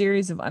 and a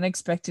series of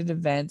unexpected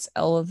events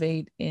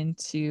elevate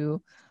into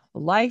a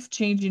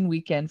life-changing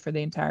weekend for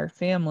the entire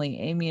family.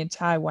 Amy and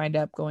Ty wind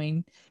up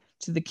going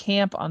to the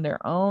camp on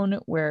their own,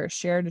 where a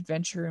shared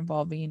adventure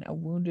involving a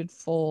wounded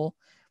foal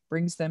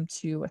brings them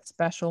to a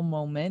special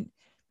moment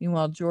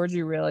Meanwhile,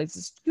 Georgie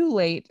realizes too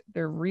late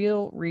the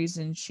real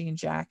reason she and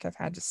Jack have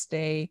had to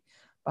stay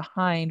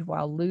behind,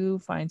 while Lou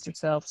finds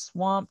herself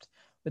swamped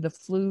with a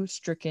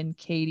flu-stricken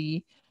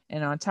Katie.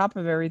 And on top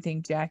of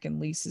everything, Jack and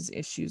Lisa's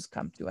issues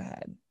come to a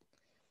head.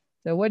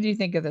 So what do you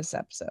think of this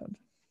episode?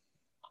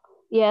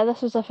 Yeah,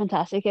 this was a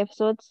fantastic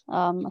episode.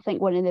 I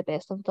think one of the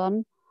best I've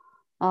done.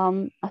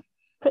 I'm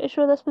pretty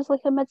sure this was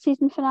like a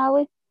mid-season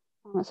finale.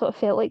 It sort of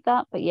felt like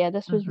that, but yeah,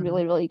 this was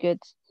really, really good.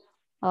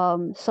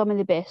 Some of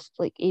the best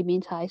like Amy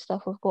and Ty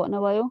stuff I've got in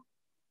a while.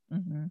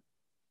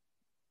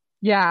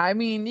 Yeah, I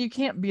mean, you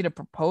can't beat a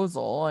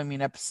proposal. I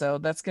mean,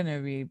 episode that's going to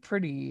be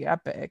pretty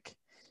epic,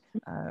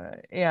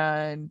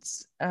 and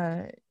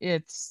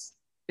it's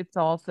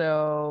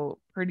also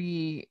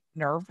pretty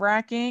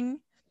nerve-wracking.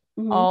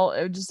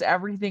 All just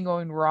everything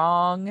going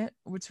wrong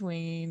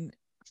between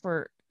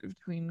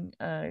Clint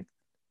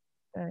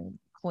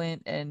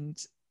and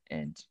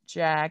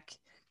Jack,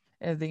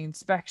 the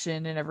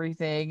inspection and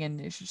everything,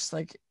 and it's just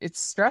like it's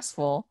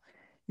stressful.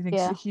 You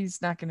think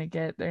he's not gonna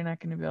get, they're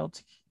not gonna be able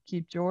to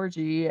keep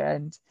Georgie,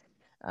 and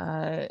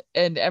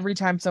every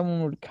time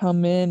someone would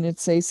come in and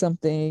say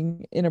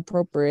something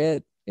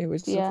inappropriate, it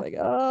was just like,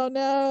 oh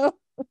no.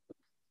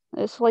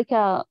 It's like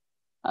a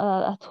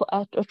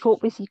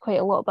trope we see quite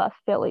a lot, but I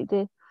felt like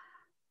they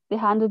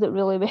handled it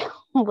really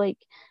well. Like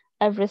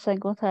every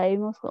single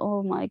time, I was like,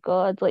 oh my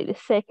god! Like the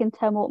second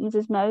Tim opens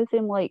his mouth,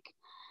 I'm like,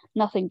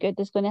 nothing good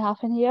is going to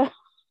happen here.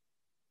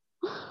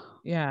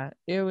 Yeah,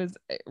 it was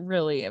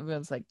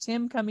like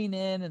Tim coming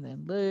in, and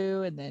then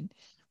Lou, and then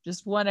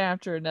just one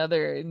after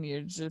another, and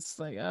you're just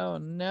like, oh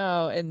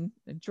no, and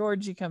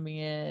Georgie coming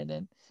in,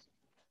 and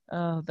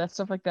that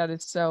stuff like that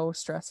is so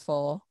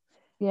stressful.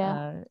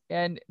 Yeah.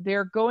 And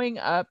they're going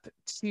up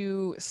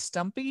to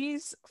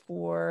Stumpy's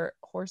for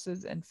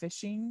horses and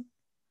fishing.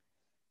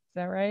 Is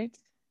that right?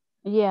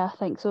 Yeah, I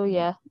think so.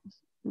 Yeah,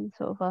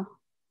 sort of a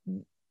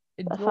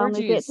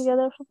family get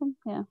together or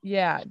something.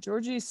 Yeah,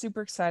 Georgie is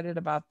super excited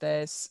about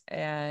this,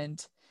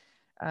 and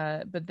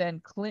but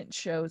then Clint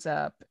shows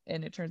up,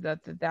 and it turns out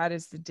that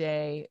is the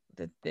day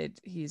that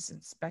he's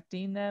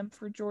inspecting them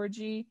for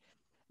Georgie.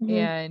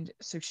 And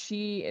so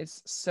she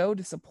is so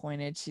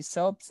disappointed. She's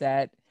so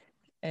upset.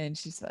 And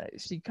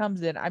she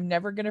comes in, I'm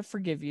never going to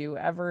forgive you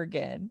ever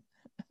again.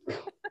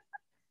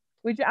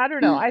 Which, I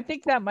don't know. I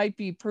think that might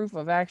be proof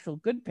of actual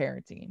good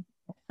parenting.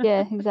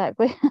 Yeah,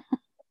 exactly.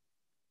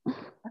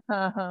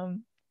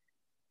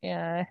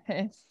 Yeah.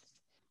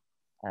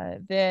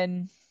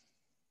 Then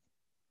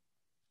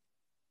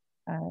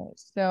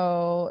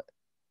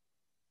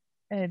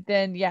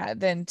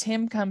then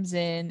Tim comes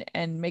in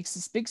and makes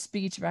this big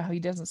speech about how he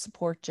doesn't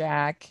support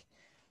Jack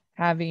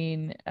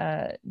having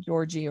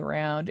Georgie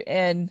around,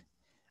 and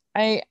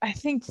I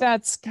think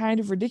that's kind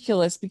of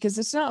ridiculous, because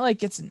it's not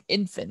like it's an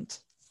infant.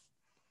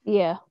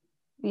 Yeah,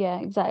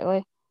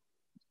 exactly.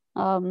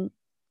 In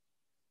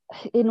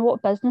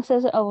what business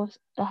is it of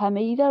him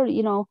either?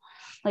 You know,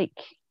 like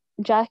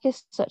Jack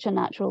is such a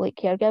natural like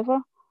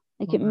caregiver.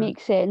 Like it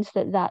makes sense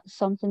that that's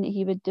something that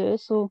he would do.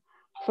 So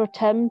for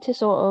Tim to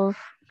sort of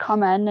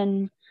come in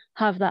and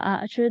have that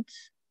attitude,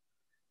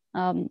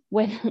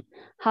 when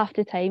half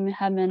the time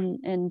him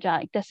and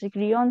Jack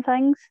disagree on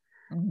things,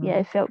 yeah,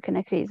 it felt kind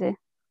of crazy.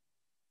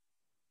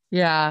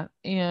 Yeah,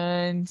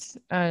 and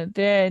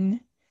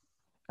then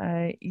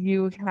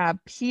you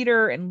have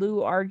Peter and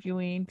Lou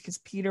arguing because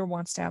Peter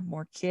wants to have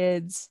more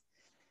kids,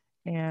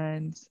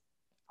 and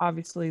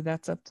obviously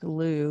that's up to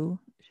Lou.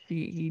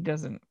 He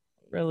doesn't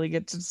really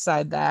get to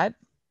decide that.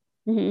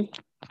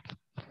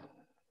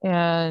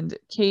 And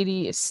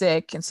Katie is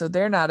sick, and so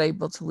they're not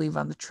able to leave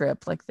on the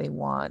trip like they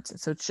want.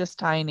 So it's just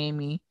Ty and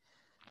Amy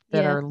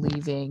that are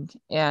leaving,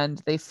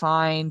 and they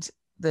find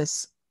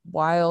this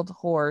wild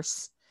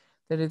horse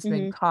that has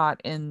been caught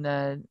in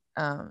the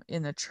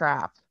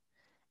trap.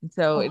 And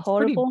so it's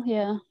horrible.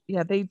 Pretty,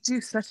 yeah, they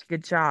do such a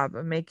good job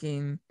of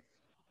making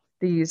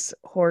these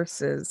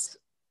horses,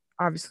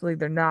 obviously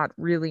they're not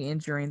really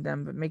injuring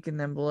them, but making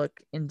them look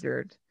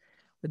injured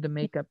with the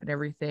makeup and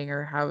everything,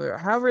 or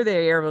however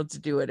they are able to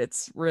do it.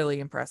 It's really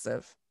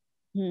impressive.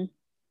 Yeah,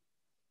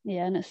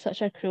 and it's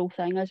such a cruel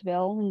thing as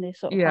well, and they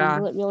sort of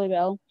handle it really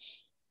well.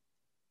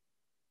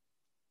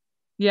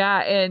 Yeah,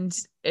 and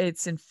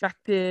it's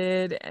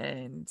infected,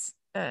 and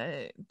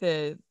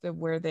the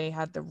where they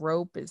had the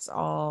rope is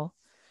all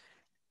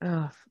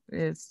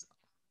it's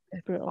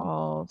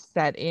all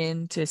set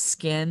into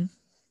skin.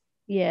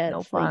 Yeah,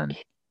 it's fun.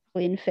 Like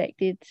really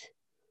infected.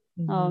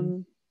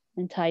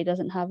 And Ty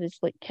doesn't have his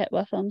like kit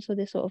with him, so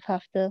they sort of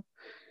have to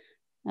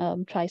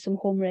try some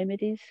home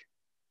remedies.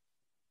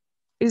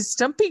 Is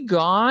Stumpy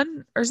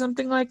gone or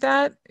something like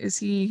that? Is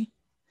he?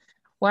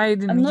 Why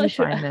didn't he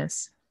find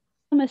this?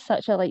 Is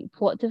such a like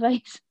plot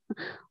device.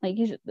 Like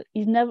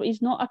he's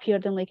not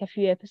appeared in like a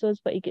few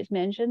episodes, but he gets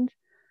mentioned.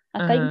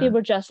 I think they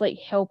were just like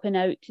helping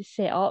out to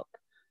set up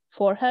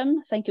for him.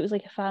 I think it was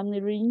like a family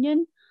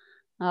reunion,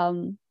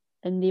 and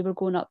they were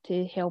going up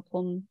to help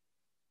him.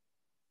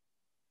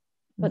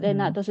 But then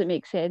that doesn't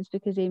make sense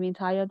because Amy and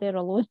Ty are there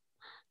alone.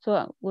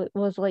 So it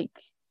was like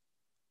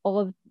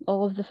all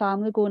of the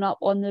family going up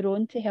on their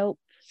own to help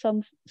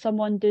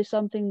someone do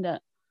something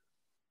that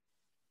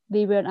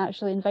they weren't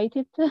actually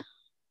invited to.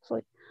 It's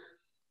like,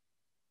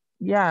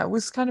 yeah, it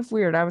was kind of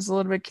weird. I was a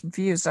little bit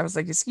confused. I was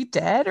like, is he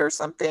dead or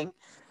something?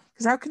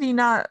 Because how could he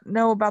not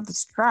know about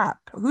this trap?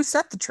 Who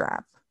set the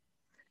trap?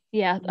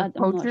 yeah, I'm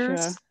not sure.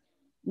 Poachers?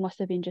 Must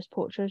have been just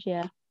poachers,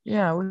 yeah.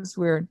 Yeah, it was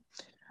weird.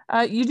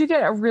 You do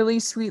get a really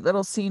sweet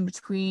little scene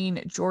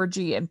between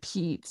Georgie and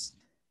Pete.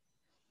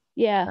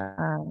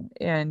 Yeah.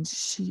 And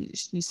she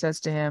says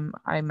to him,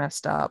 I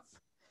messed up.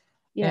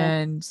 Yeah.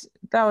 And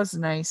that was a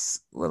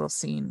nice little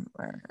scene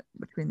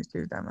between the two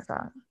of them, I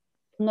thought.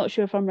 I'm not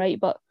sure if I'm right,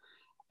 but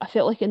I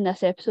felt like in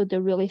this episode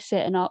they're really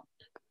setting up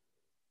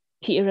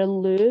Peter and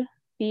Lou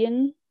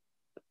being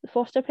the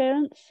foster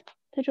parents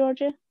to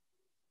Georgie.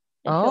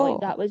 I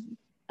felt like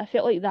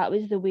that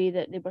was the way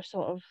that they were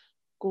sort of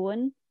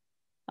going.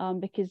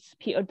 Because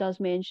Peter does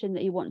mention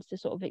that he wants to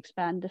sort of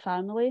expand the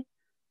family.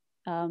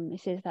 He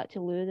says that to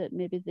Lou, that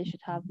maybe they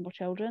should have more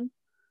children,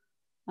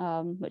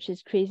 which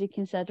is crazy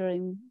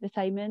considering the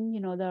timing.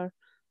 You know, they're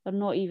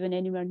not even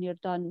anywhere near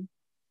done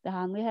the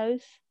Hanley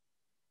house.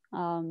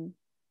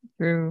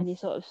 True. And he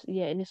sort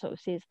of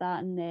says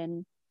that, and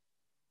then,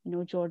 you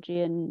know,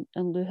 Georgie and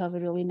Lou have a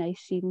really nice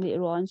scene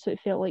later on. So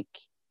it felt like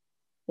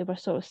they were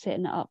sort of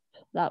setting it up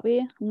that way.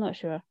 I'm not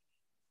sure.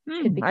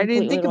 I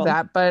didn't think of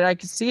that, but I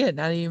can see it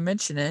now that you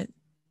mention it.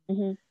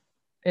 Mm-hmm.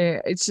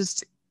 It's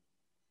just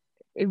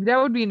that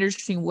would be an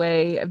interesting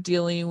way of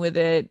dealing with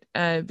it,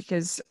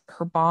 because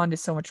her bond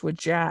is so much with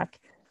Jack,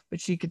 but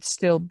she could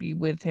still be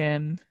with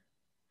him.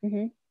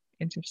 Mm-hmm.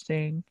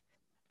 Interesting.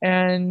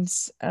 And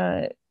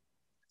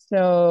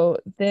so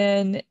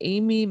then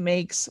Amy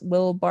makes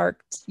willow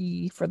bark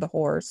tea for the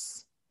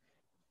horse,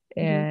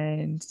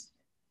 and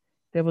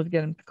they're able to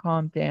get him to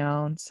calm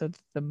down so that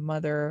the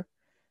mother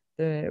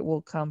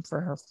will come for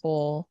her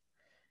full.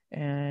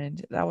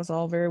 And that was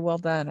all very well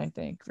done, I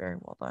think. Very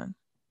well done.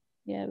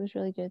 Yeah, it was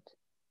really good.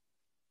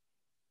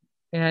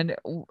 And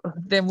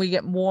then we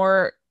get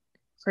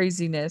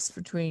craziness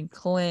between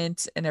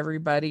Clint and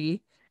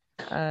everybody.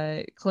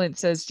 Clint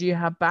says, do you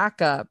have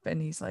backup? And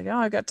he's like, oh,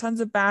 I got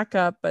tons of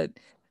backup. But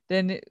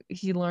then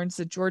he learns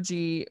that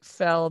Georgie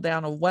fell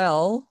down a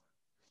well.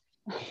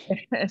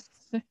 It's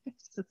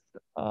just,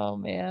 oh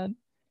man,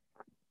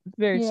 it's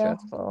very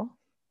stressful.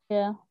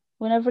 Yeah,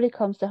 whenever he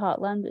comes to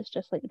Heartland, it's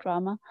just like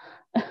drama.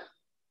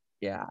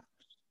 Yeah.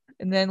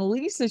 And then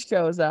Lisa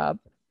shows up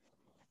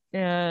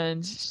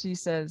and she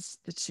says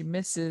that she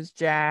misses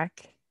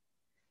Jack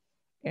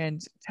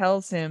and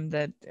tells him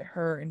that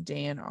her and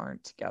Dan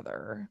aren't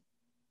together.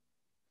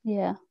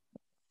 Yeah.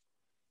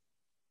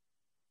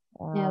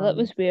 Yeah, that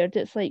was weird.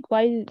 It's like,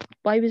 why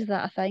was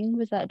that a thing?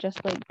 Was that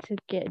just like to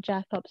get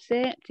Jack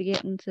upset, to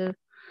get him to...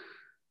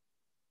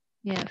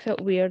 Yeah, it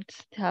felt weird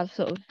to have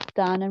sort of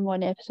Dan in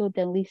one episode,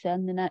 then Lisa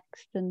in the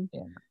next, and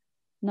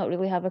not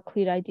really have a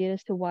clear idea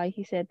as to why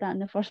he said that in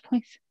the first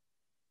place.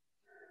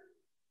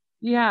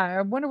 Yeah,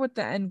 I wonder what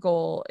the end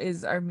goal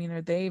is. I mean,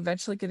 are they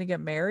eventually going to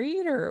get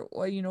married, or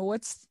well, you know, I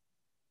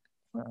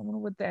wonder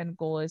what the end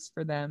goal is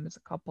for them as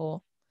a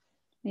couple.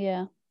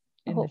 Yeah,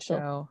 in the show.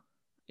 So.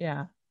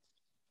 Yeah.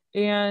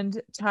 And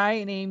Ty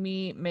and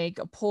Amy make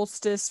a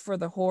poultice for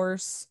the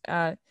horse.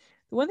 The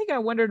one thing I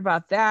wondered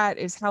about that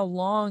is how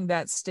long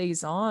that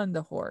stays on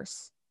the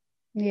horse.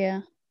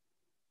 Yeah.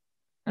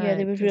 Yeah,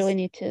 they would really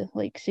need to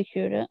like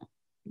secure it.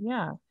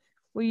 Yeah.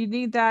 Well, you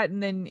need that,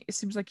 and then it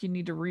seems like you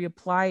need to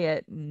reapply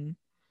it, and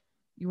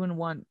you wouldn't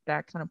want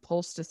that kind of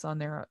poultice on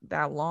there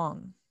that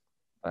long.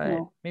 But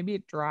maybe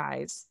it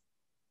dries.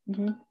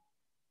 Mm-hmm.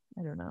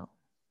 I don't know.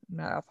 I'm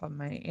not up on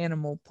my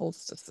animal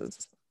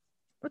poultices.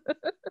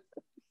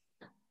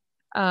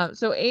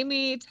 So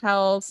Amy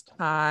tells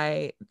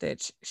Ty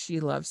that she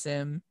loves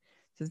him.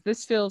 Says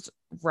this feels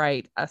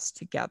right, us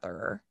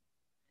together.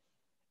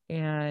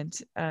 And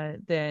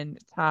then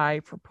Ty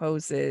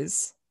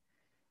proposes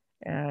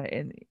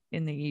in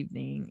the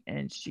evening,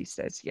 and she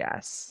says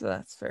yes. So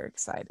that's very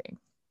exciting.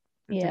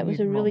 Yeah, it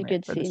was a really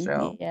good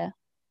scene. Yeah,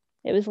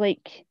 it was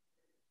like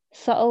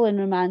subtle and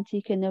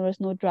romantic, and there was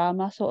no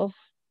drama sort of,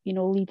 you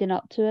know, leading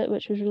up to it,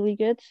 which was really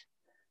good.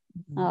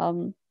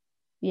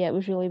 Yeah, it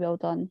was really well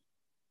done.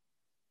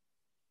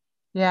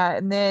 Yeah,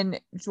 and then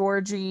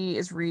Georgie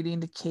is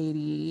reading to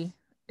Katie.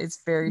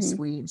 It's very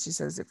sweet, and she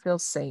says it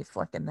feels safe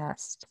like a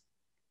nest.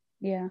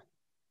 Yeah.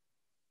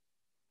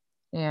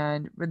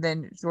 But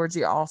then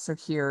Georgie also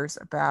hears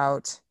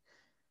about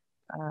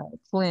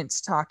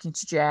Clint talking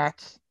to Jack,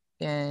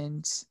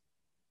 and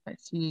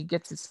she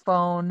gets his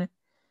phone,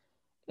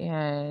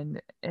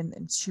 and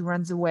she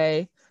runs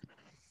away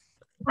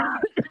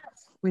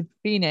with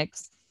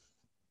Phoenix.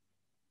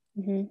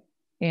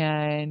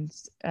 And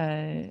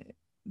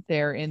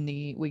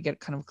we get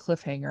kind of a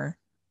cliffhanger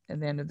at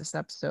the end of this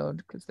episode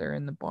because they're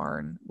in the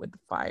barn with the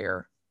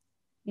fire.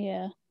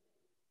 Yeah,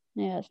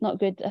 it's not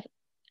good.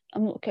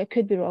 I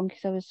could be wrong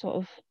because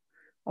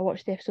I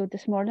watched the episode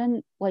this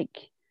morning.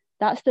 Like,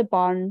 that's the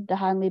barn, the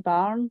Hanley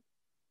barn,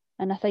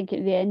 and I think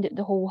at the end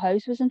the whole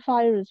house was in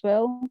fire as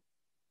well.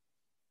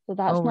 So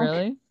that's not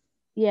really?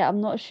 Yeah,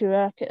 I'm not sure.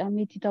 I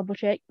need to double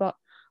check, but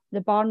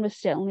the barn was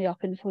certainly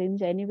up in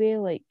flames anyway.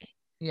 Like,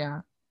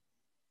 Yeah.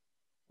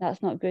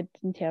 that's not good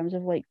in terms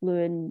of like Lou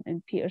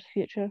and Peter's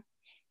future.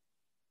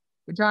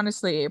 Which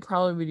honestly, it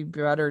probably would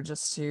be better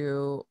just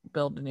to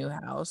build a new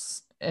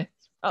house.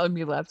 It's probably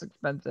be less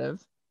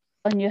expensive.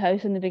 A new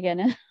house in the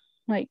beginning.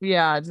 Like,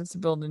 Yeah, just to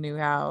build a new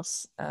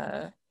house.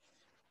 I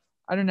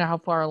don't know how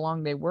far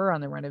along they were on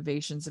the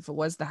renovations if it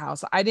was the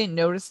house. I didn't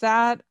notice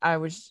that. I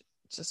was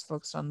just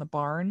focused on the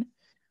barn,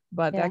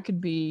 but yeah, that could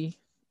be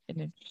an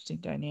interesting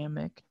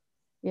dynamic.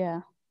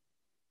 yeah.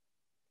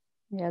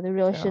 Yeah, they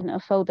really So, shouldn't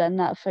have filled in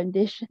that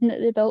foundation that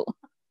they built.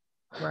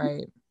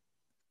 right.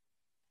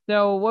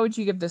 So, what would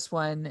you give this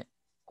one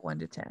 1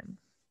 to 10?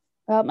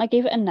 I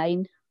gave it a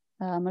 9.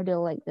 I really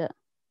liked it.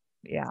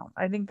 Yeah,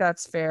 I think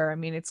that's fair. I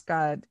mean, it's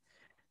got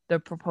the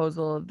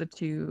proposal of the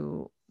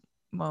two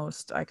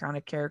most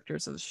iconic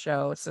characters of the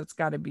show, so it's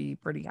got to be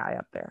pretty high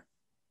up there.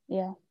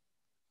 Yeah.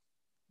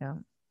 Yeah.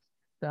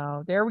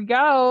 So there we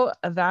go.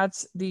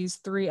 That's these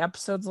 3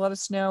 episodes. Let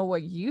us know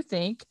what you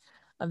think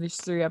of these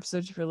 3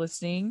 episodes if you're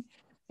listening,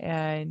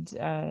 and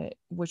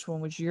which one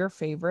was your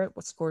favorite.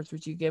 What scores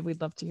would you give?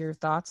 We'd love to hear your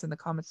thoughts in the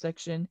comment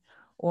section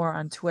or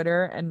on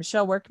Twitter. And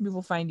Michelle, where can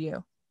people find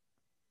you?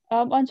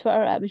 On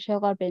Twitter at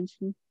Michelle R.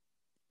 Benson.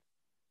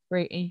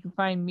 Great. And you can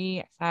find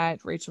me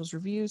at Rachel's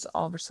Reviews,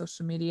 all of our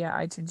social media,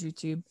 iTunes,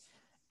 YouTube,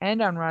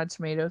 and on Rotten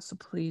Tomatoes. So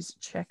please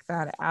check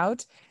that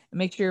out. And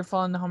make sure you're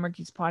following the Hallmark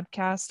Geeks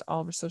podcast,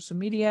 all of our social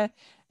media.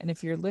 And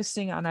if you're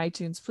listening on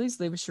iTunes, please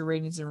leave us your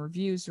ratings and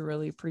reviews. We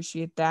really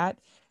appreciate that.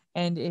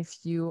 And if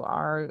you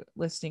are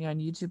listening on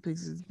YouTube,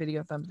 please give this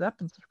video a thumbs up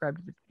and subscribe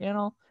to the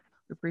channel.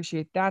 We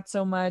appreciate that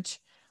so much.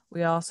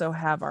 We also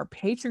have our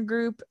Patreon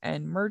group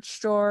and merch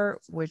store,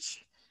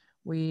 which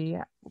we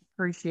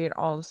appreciate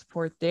all the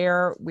support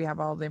there. We have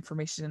all the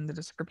information in the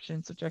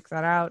description, so check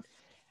that out.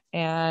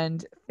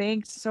 And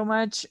thanks so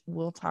much.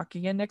 We'll talk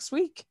again next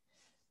week.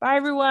 Bye,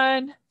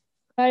 everyone.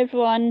 Bye,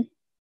 everyone.